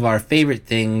some of our favorite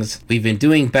things. We've been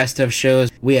doing best of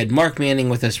shows. We had Mark Manning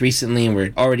with us recently, and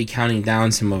we're already counting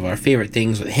down some of our favorite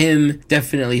things with him.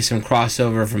 Definitely some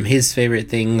crossover from his favorite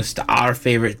things to our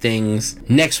favorite things.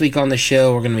 Next week on the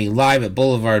show, we're going to be live at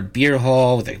Boulevard Beer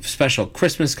Hall with a special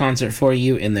Christmas concert for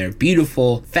you in their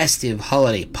beautiful festive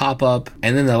holiday pop-up.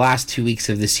 And then the last 2 weeks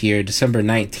of this year, December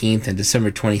 19th and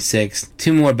December 26th,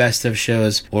 2 more best of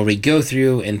shows where we go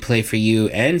through and play for you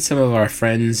and some of our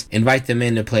friends, invite them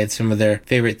in to play some of their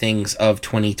favorite things of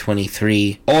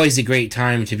 2023. Always a great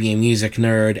time to be a music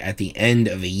nerd at the end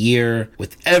of a year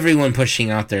with everyone pushing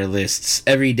out their lists.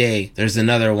 Every day there's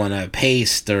another one, a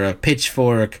Paste or a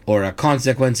Pitchfork or a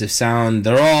Consequence of Sound.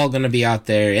 They're all going to be out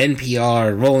there,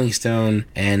 NPR, Rolling Stone,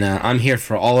 and I'm here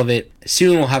for all of it.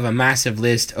 Soon we'll have a massive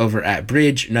list over at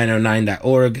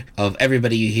bridge909.org of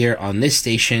everybody you hear on this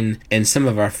station and some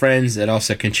of our friends that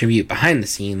also contribute behind the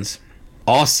scenes.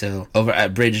 Also, over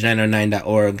at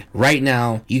bridge909.org, right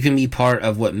now, you can be part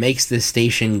of what makes this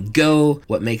station go,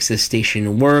 what makes this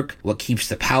station work, what keeps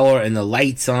the power and the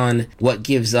lights on, what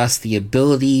gives us the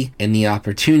ability and the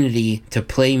opportunity to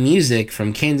play music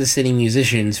from Kansas City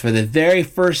musicians for the very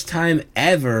first time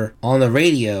ever on the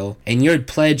radio, and your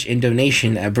pledge and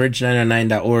donation at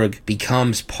bridge909.org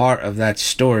becomes part of that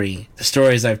story. The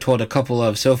stories I've told a couple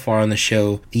of so far on the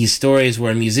show, these stories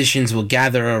where musicians will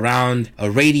gather around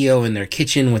a radio in their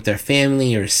kitchen with their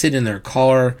family or sit in their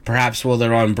car, perhaps while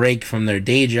they're on break from their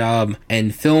day job,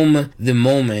 and film the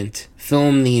moment,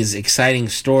 film these exciting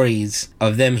stories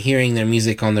of them hearing their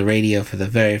music on the radio for the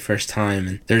very first time.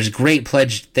 And there's great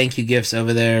pledge thank you gifts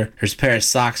over there. There's a pair of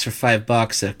socks for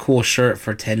 $5, a cool shirt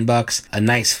for $10, a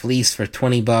nice fleece for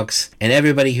 $20, and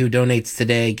everybody who donates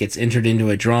today gets entered into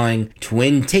a drawing to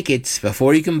win tickets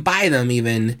before you can buy them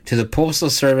even to the Postal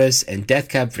Service and Death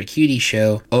Cab for Cutie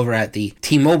show over at the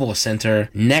T-Mobile Center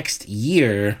next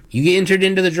year. You get entered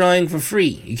into the drawing for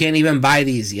free. You can't even buy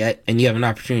these yet, and you have an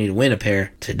opportunity to win a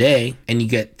pair today. And you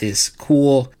get this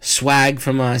cool swag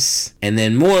from us. And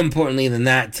then more importantly than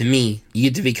that, to me, you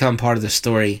get to become part of the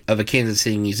story of a Kansas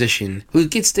City musician who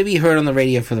gets to be heard on the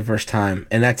radio for the first time.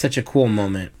 And that's such a cool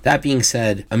moment. That being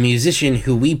said, a musician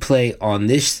who we play on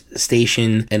this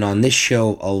station and on this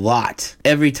show a lot,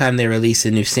 every time they release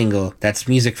a new single, that's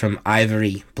music from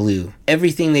Ivory Blue.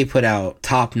 Everything they put out,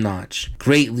 top notch.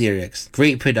 Great lyrics,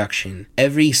 great production.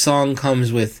 Every song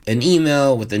comes with an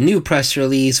email, with a new press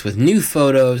release, with new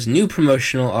photos, new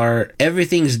promotional art.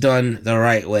 Everything's done the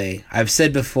right way. I've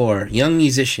said before, young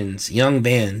musicians, young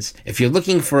bands, if you're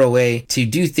looking for a way to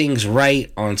do things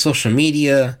right on social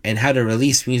media and how to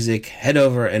release music, head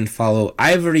over and follow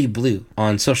Ivory Blue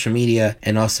on social media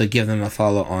and also give them a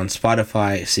follow on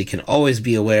Spotify so you can always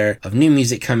be aware of new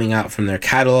music coming out from their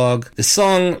catalog. The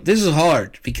song, this is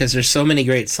hard because there's so many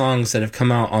great songs that have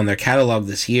come out on their catalog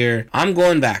this year. I'm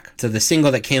going back to the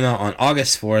single that came out on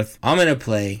August 4th. I'm going to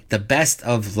play The Best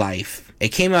of Life. It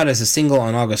came out as a single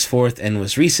on August 4th and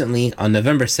was recently, on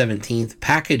November 17th,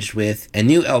 packaged with a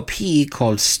new LP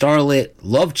called Starlit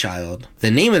Love Child. The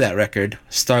name of that record,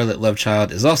 Starlit Love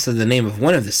Child, is also the name of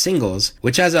one of the singles,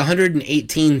 which has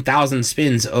 118,000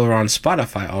 spins over on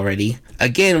Spotify already.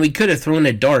 Again, we could have thrown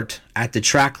a dart at the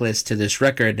track list to this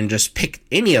record and just picked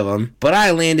any of them, but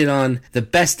I landed on The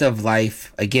Best of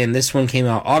Life. Again, this one came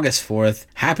out August 4th.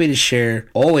 Happy to share,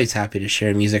 always happy to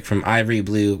share music from Ivory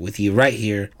Blue with you right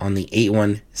here on the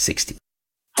 8160.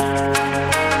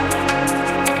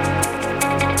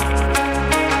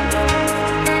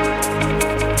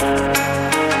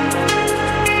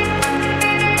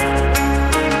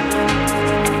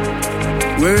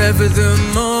 Wherever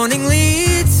the morning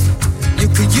leads, you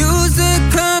could use a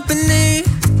company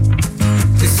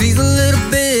to seize a little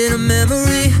bit of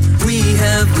memory we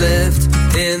have left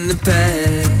in the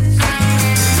past.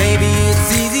 Maybe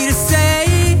it's easy to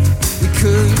say we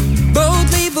could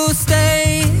both leave both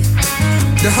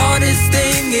hardest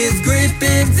thing is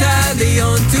gripping tightly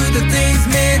onto the things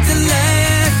meant to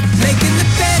last. Making the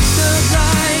best of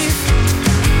life,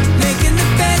 making the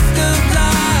best of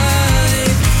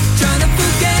life. Trying to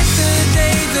forget the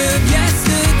days of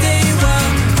yesterday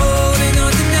while holding on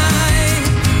tonight.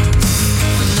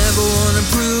 I never wanna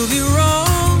prove you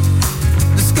wrong.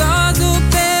 The scars are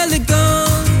barely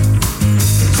gone.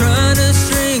 Trying to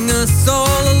string us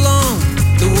all along.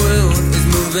 The world is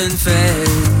moving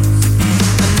fast.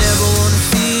 I never wanna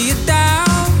see you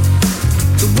down.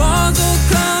 The walls are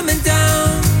coming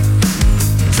down.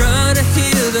 Trying to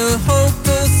hear the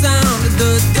hopeful sound of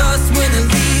the dust when it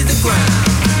leaves the ground.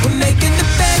 We're making the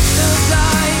best of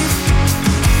life,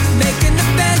 making the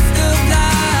best of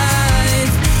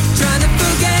life. Trying to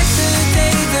forget the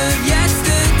days of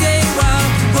yesterday while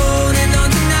holding on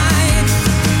tonight.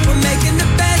 We're making the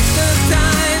best of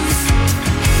times,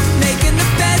 making the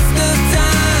best of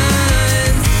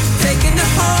times. Taking the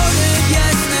hold of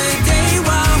yesterday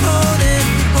while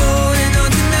holding on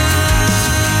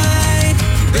tonight.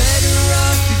 Better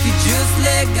off if you just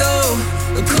let go.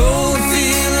 A cold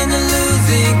feeling of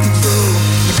losing control.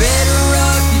 You're better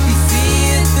off if you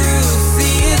see it through,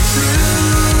 see it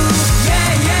through.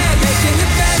 Yeah, yeah, making the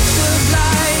best of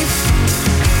life.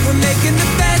 We're making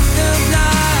the best of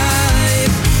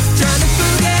life. Trying to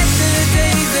forget the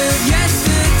days of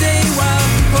yesterday while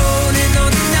holding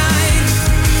on tonight.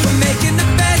 We're making the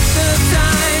best of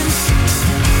times,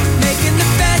 making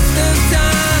the best of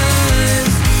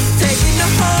times. Taking the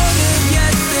hold of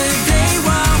yesterday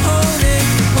while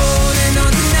holding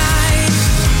on tonight.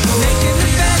 Making the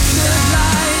best of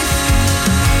life.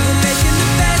 We're making the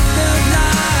best of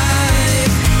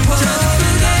life. Trying to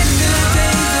forget the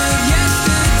days of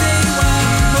yesterday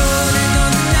while holding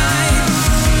on tonight.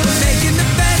 We're making the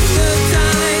best of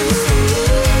times,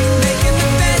 making the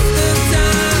best of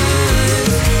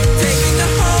times. Taking the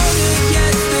hold of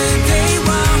yesterday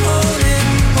while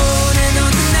holding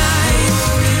on tonight.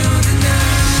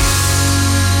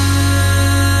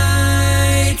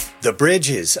 The Bridge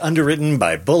is underwritten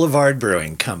by Boulevard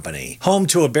Brewing Company, home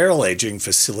to a barrel aging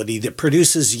facility that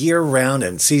produces year-round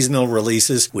and seasonal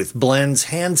releases with blends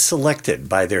hand-selected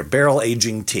by their barrel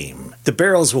aging team. The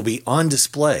barrels will be on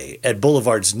display at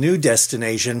Boulevard's new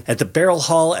destination at the Barrel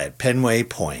Hall at Penway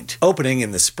Point, opening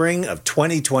in the spring of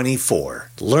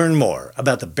 2024. Learn more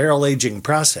about the barrel aging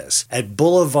process at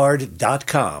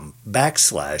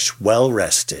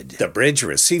boulevard.com/well-rested. The Bridge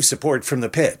receives support from The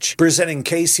Pitch, presenting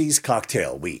KC's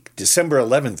Cocktail Week, December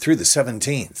 11th through the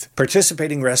 17th.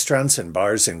 Participating restaurants and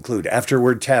bars include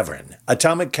Afterward Tavern,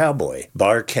 Atomic Cowboy,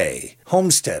 Bar K,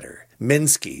 Homesteader,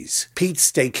 Minsky's,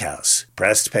 Pete's Steakhouse,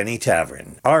 Pressed Penny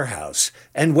Tavern, Our House,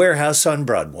 and Warehouse on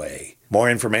Broadway. More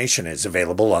information is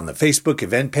available on the Facebook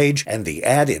event page and the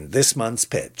ad in this month's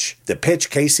pitch. The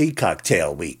Pitch KC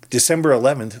Cocktail Week, December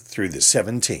 11th through the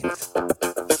 17th.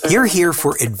 You're here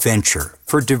for adventure,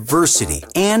 for diversity,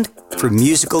 and for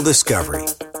musical discovery.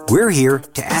 We're here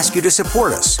to ask you to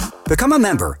support us. Become a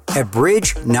member at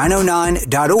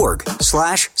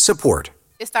bridge909.org/support.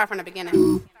 Let's start from the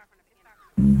beginning.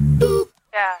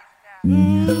 Yeah.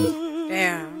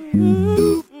 Damn.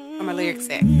 Where my lyrics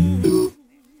at?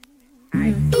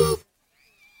 Alright.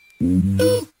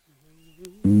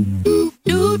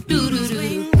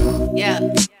 Yeah.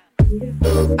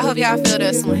 I hope y'all feel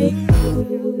this one.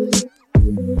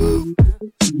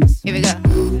 Here we go.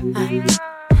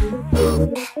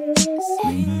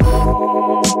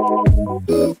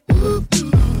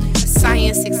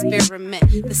 Science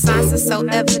experiment. The signs are so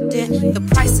evident. The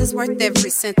price is worth every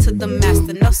cent to the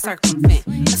master, no circumvent.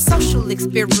 A social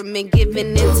experiment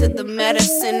given into the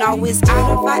medicine, always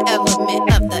out of our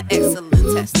element of the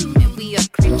excellent testament. We are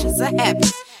creatures of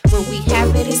habit. When we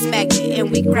have it, it's magnet,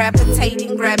 and we gravitate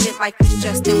and grab it like it's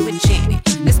Justin with Janet.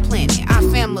 This planet, our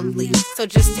family, so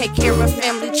just take care of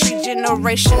family tree.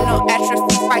 Generational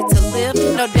atrophy, fight to live,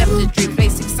 no depth to dream.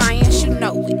 Basic science, you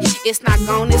know it. It's not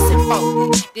gone, it's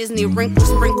enfolded. Disney wrinkle,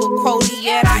 sprinkle, quoted,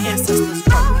 yet our ancestors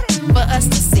wrote it. For us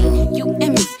to see, you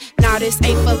and me. Now this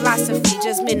ain't philosophy,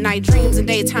 just midnight dreams and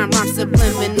daytime rhymes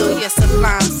subliminal, yes,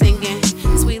 sublime singing.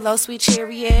 Sweet low, sweet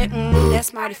chariot,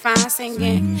 that's mighty fine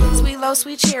singing. Sweet low,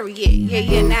 sweet chariot,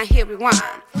 yeah, now here we whine.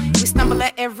 We stumble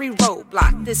at every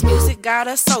roadblock, this music got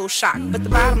us so shocked. But the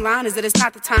bottom line is that it's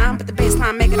not the time, but the bass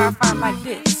line make it all fine like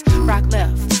this. Rock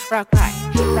left, rock right,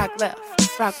 rock left,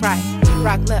 rock right,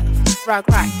 rock left, rock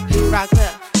right, rock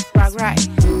left, rock right,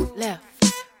 left,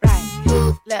 right,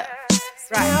 left,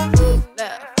 right,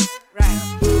 left, right,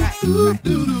 right,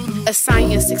 right. A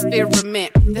science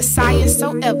experiment, the science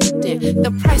so evident.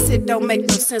 The price it don't make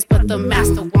no sense, but the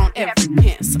master want every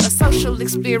pence. A social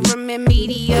experiment,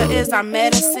 media is our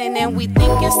medicine, and we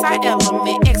think it's our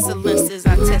element. Excellence is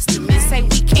our testament. Say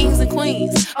we kings and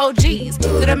queens. Oh geez,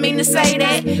 did I mean to say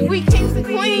that? We kings and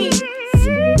queens.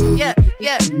 Yeah.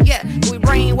 We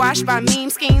brainwashed by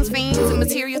meme schemes, fiends, and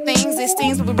material things. It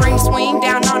stings, but we bring swing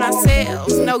down on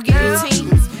ourselves. No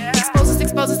guillotines.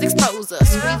 Expose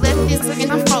us. We let this chicken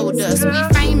unfold us. We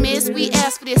famous, we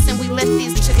ask for this, and we let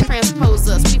these chicken transpose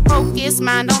us. We focus,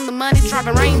 mind on the money,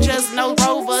 driving Rangers, no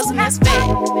Rovers, and that's fact.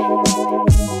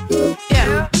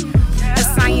 Yeah. A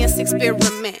science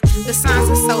experiment. The signs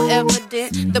are so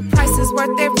evident. The price is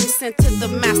worth every cent to the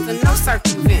master, no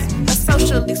circumvent. A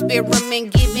social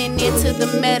experiment, giving into the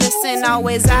medicine,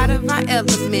 always out of our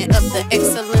element of the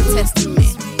excellent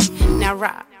testament. Now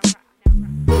rock.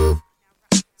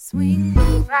 Swing,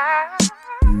 rock.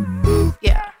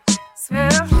 Yeah.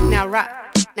 Now rock.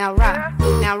 Now rock.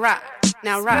 Now rock.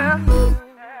 Now rock.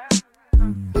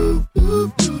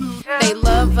 They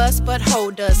love us but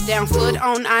hold us down, foot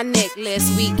on our necklace.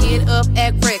 We get up,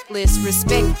 act reckless.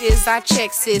 Respect is our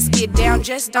check, sis. Get down,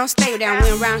 just don't stay down.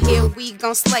 When around here we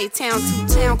gon' slay town to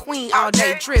town queen all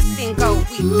day. Drift and go,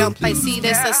 we don't play. See,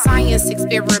 that's a science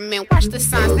experiment. Watch the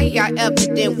signs, they are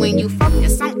evident. When you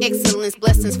focus on excellence,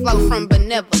 blessings flow from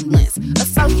benevolence. A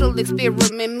social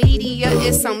experiment, media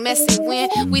is so messy when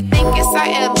we think it's our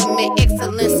element.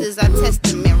 Excellence is our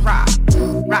testament. Rock,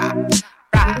 rock.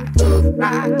 Rock,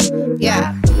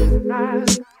 yeah.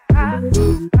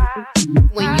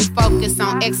 When you focus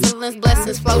on excellence,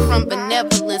 blessings flow from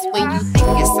benevolence. When you think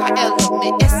it's our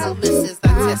element, excellence is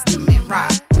our testament.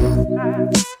 Rock.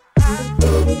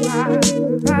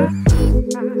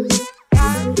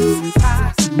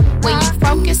 When you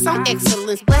focus on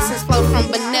excellence, blessings flow from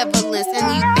benevolence.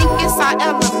 And you think it's our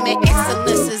element,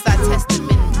 excellence is our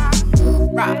testament.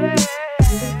 Rock.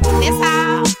 This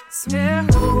how. Yeah,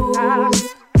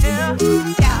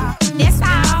 this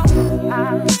how.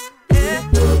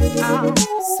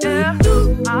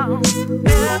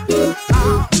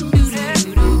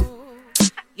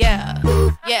 Yeah.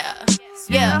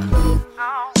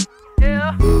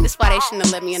 That's why they shouldn't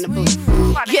have let me in the booth.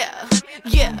 Yeah.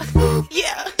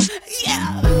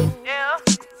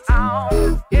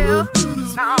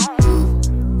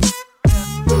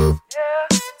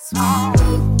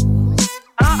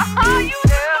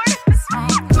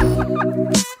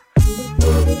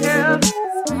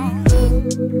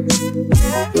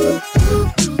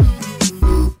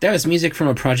 That was music from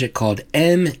a project called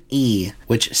M.E.,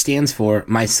 which stands for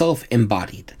Myself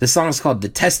Embodied. The song is called The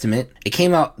Testament. It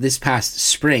came out this past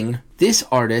spring. This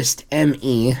artist,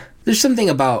 M.E., there's something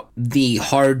about the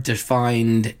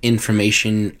hard-to-find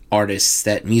information artists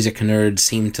that music nerds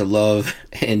seem to love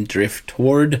and drift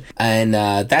toward. And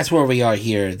that's where we are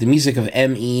here. The music of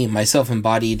M.E., Myself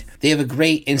Embodied. They have a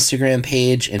great Instagram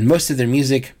page, and most of their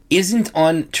music isn't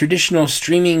on traditional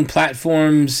streaming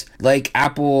platforms like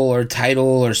Apple or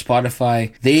Tidal or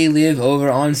Spotify. They live over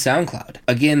on SoundCloud.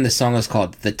 Again, the song is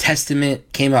called The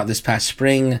Testament, came out this past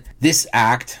spring. This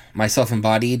act, Myself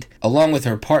Embodied, along with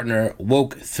her partner,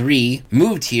 Woke3,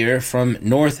 moved here from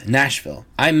North Nashville.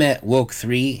 I met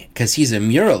Woke3 because he's a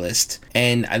muralist,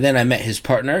 and then I met his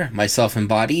partner, Myself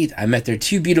Embodied. I met their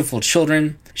two beautiful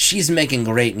children. She's making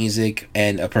great music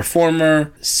and a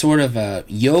performer, sort of a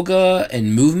yoga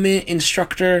and movement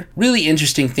instructor. Really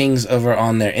interesting things over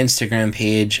on their Instagram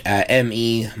page at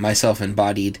ME, Myself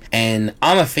Embodied. And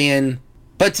I'm a fan.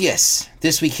 But yes,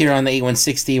 this week here on the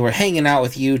 8160, we're hanging out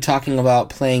with you, talking about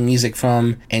playing music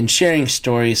from and sharing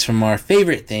stories from our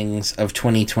favorite things of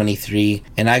 2023.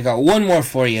 And I got one more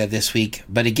for you this week.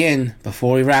 But again,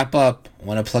 before we wrap up, I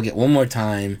want to plug it one more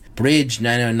time.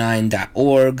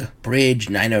 Bridge909.org.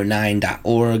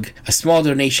 Bridge909.org. A small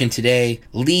donation today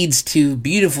leads to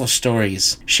beautiful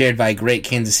stories shared by great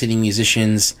Kansas City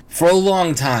musicians for a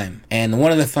long time. And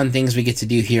one of the fun things we get to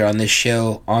do here on this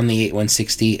show, on the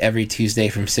 8160, every Tuesday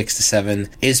from 6 to 7,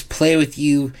 is play with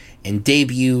you and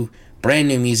debut brand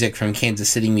new music from Kansas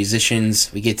City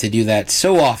musicians. We get to do that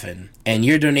so often. And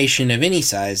your donation of any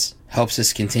size helps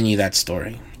us continue that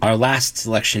story. Our last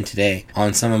selection today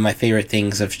on some of my favorite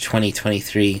things of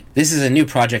 2023. This is a new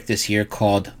project this year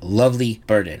called Lovely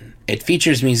Burden. It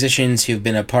features musicians who've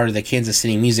been a part of the Kansas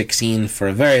City music scene for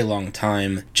a very long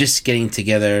time, just getting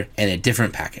together in a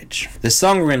different package. The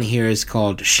song we're going to hear is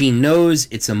called She Knows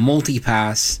It's a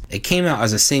Multi-Pass. It came out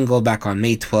as a single back on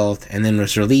May 12th and then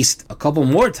was released a couple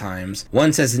more times,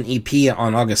 once as an EP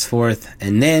on August 4th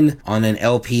and then on an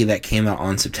LP that came out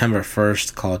on September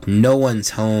 1st called No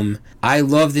One's Home. I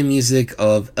love the music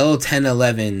of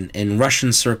L1011 and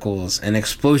Russian Circles and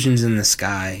Explosions in the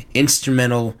Sky,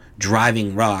 instrumental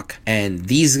driving rock, and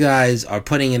these guys are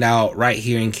putting it out right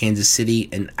here in Kansas City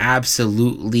and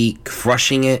absolutely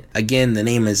crushing it. Again, the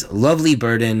name is Lovely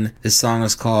Burden. This song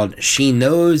is called She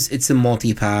Knows It's a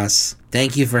Multi-Pass.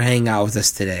 Thank you for hanging out with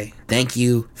us today. Thank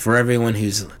you for everyone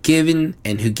who's given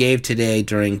and who gave today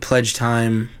during pledge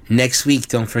time. Next week,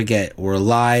 don't forget, we're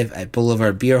live at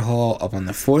Boulevard Beer Hall up on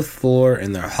the 4th floor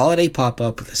in their holiday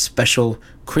pop-up with a special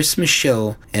Christmas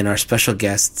show and our special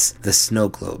guests, the Snow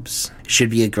Globes. Should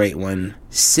be a great one.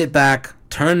 Sit back,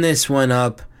 turn this one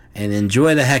up, and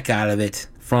enjoy the heck out of it.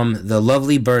 From The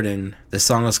Lovely Burden, the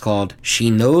song is called She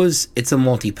Knows It's a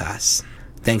Multi-Pass.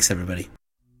 Thanks, everybody.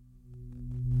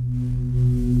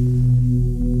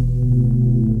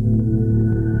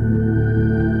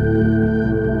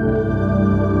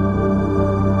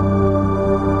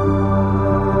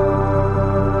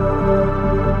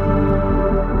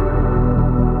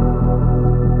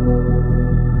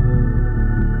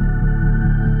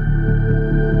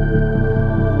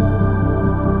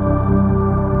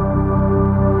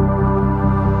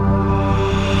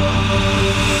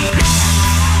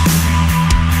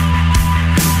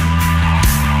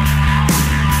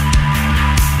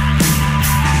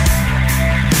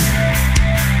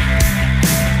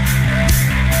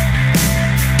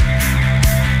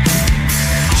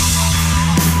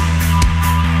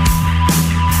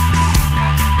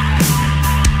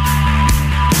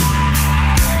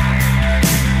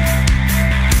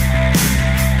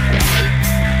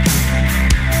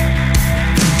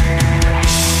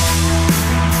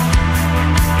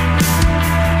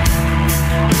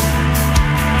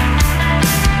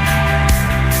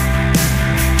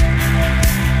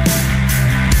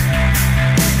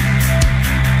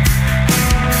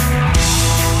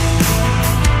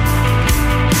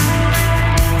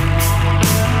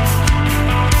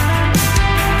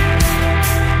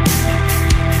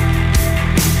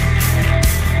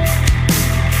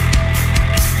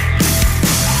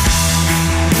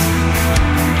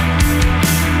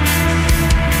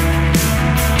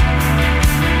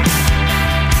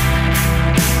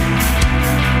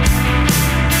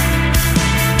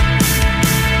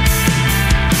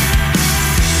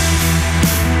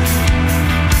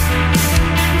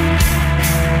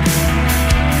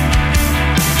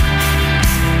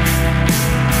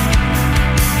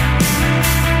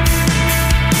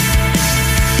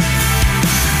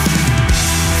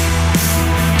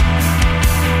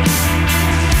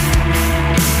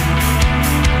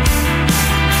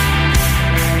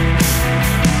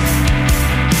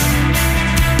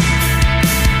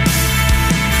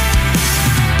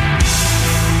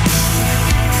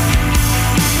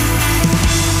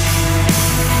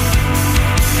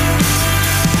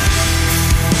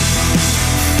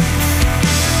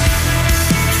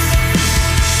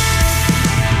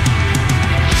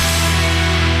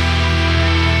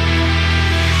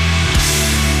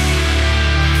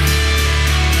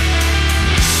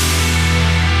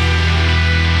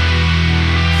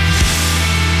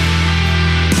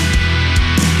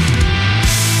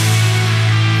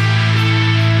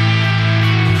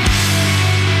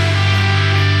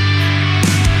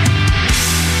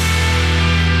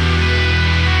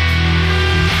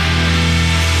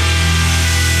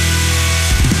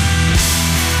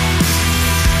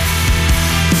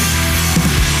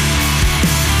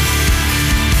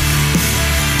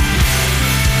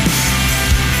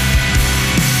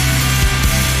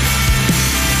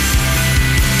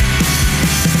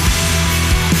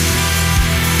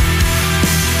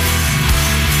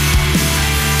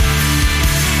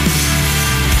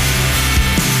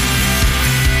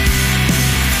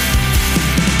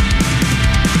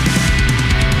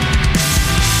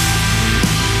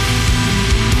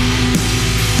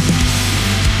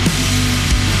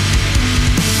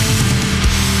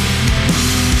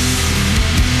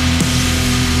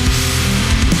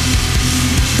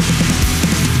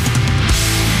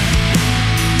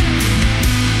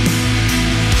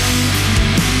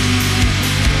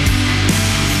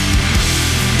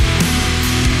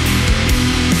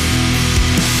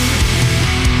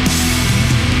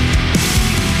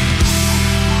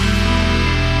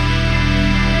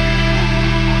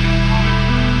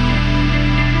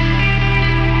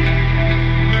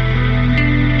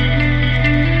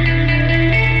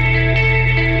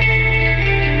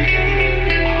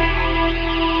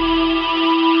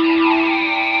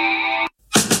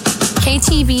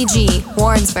 KTVG,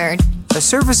 Warrensburg. A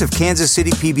service of Kansas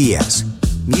City PBS.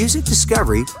 Music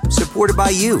discovery supported by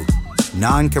you.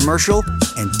 Non-commercial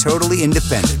and totally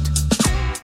independent.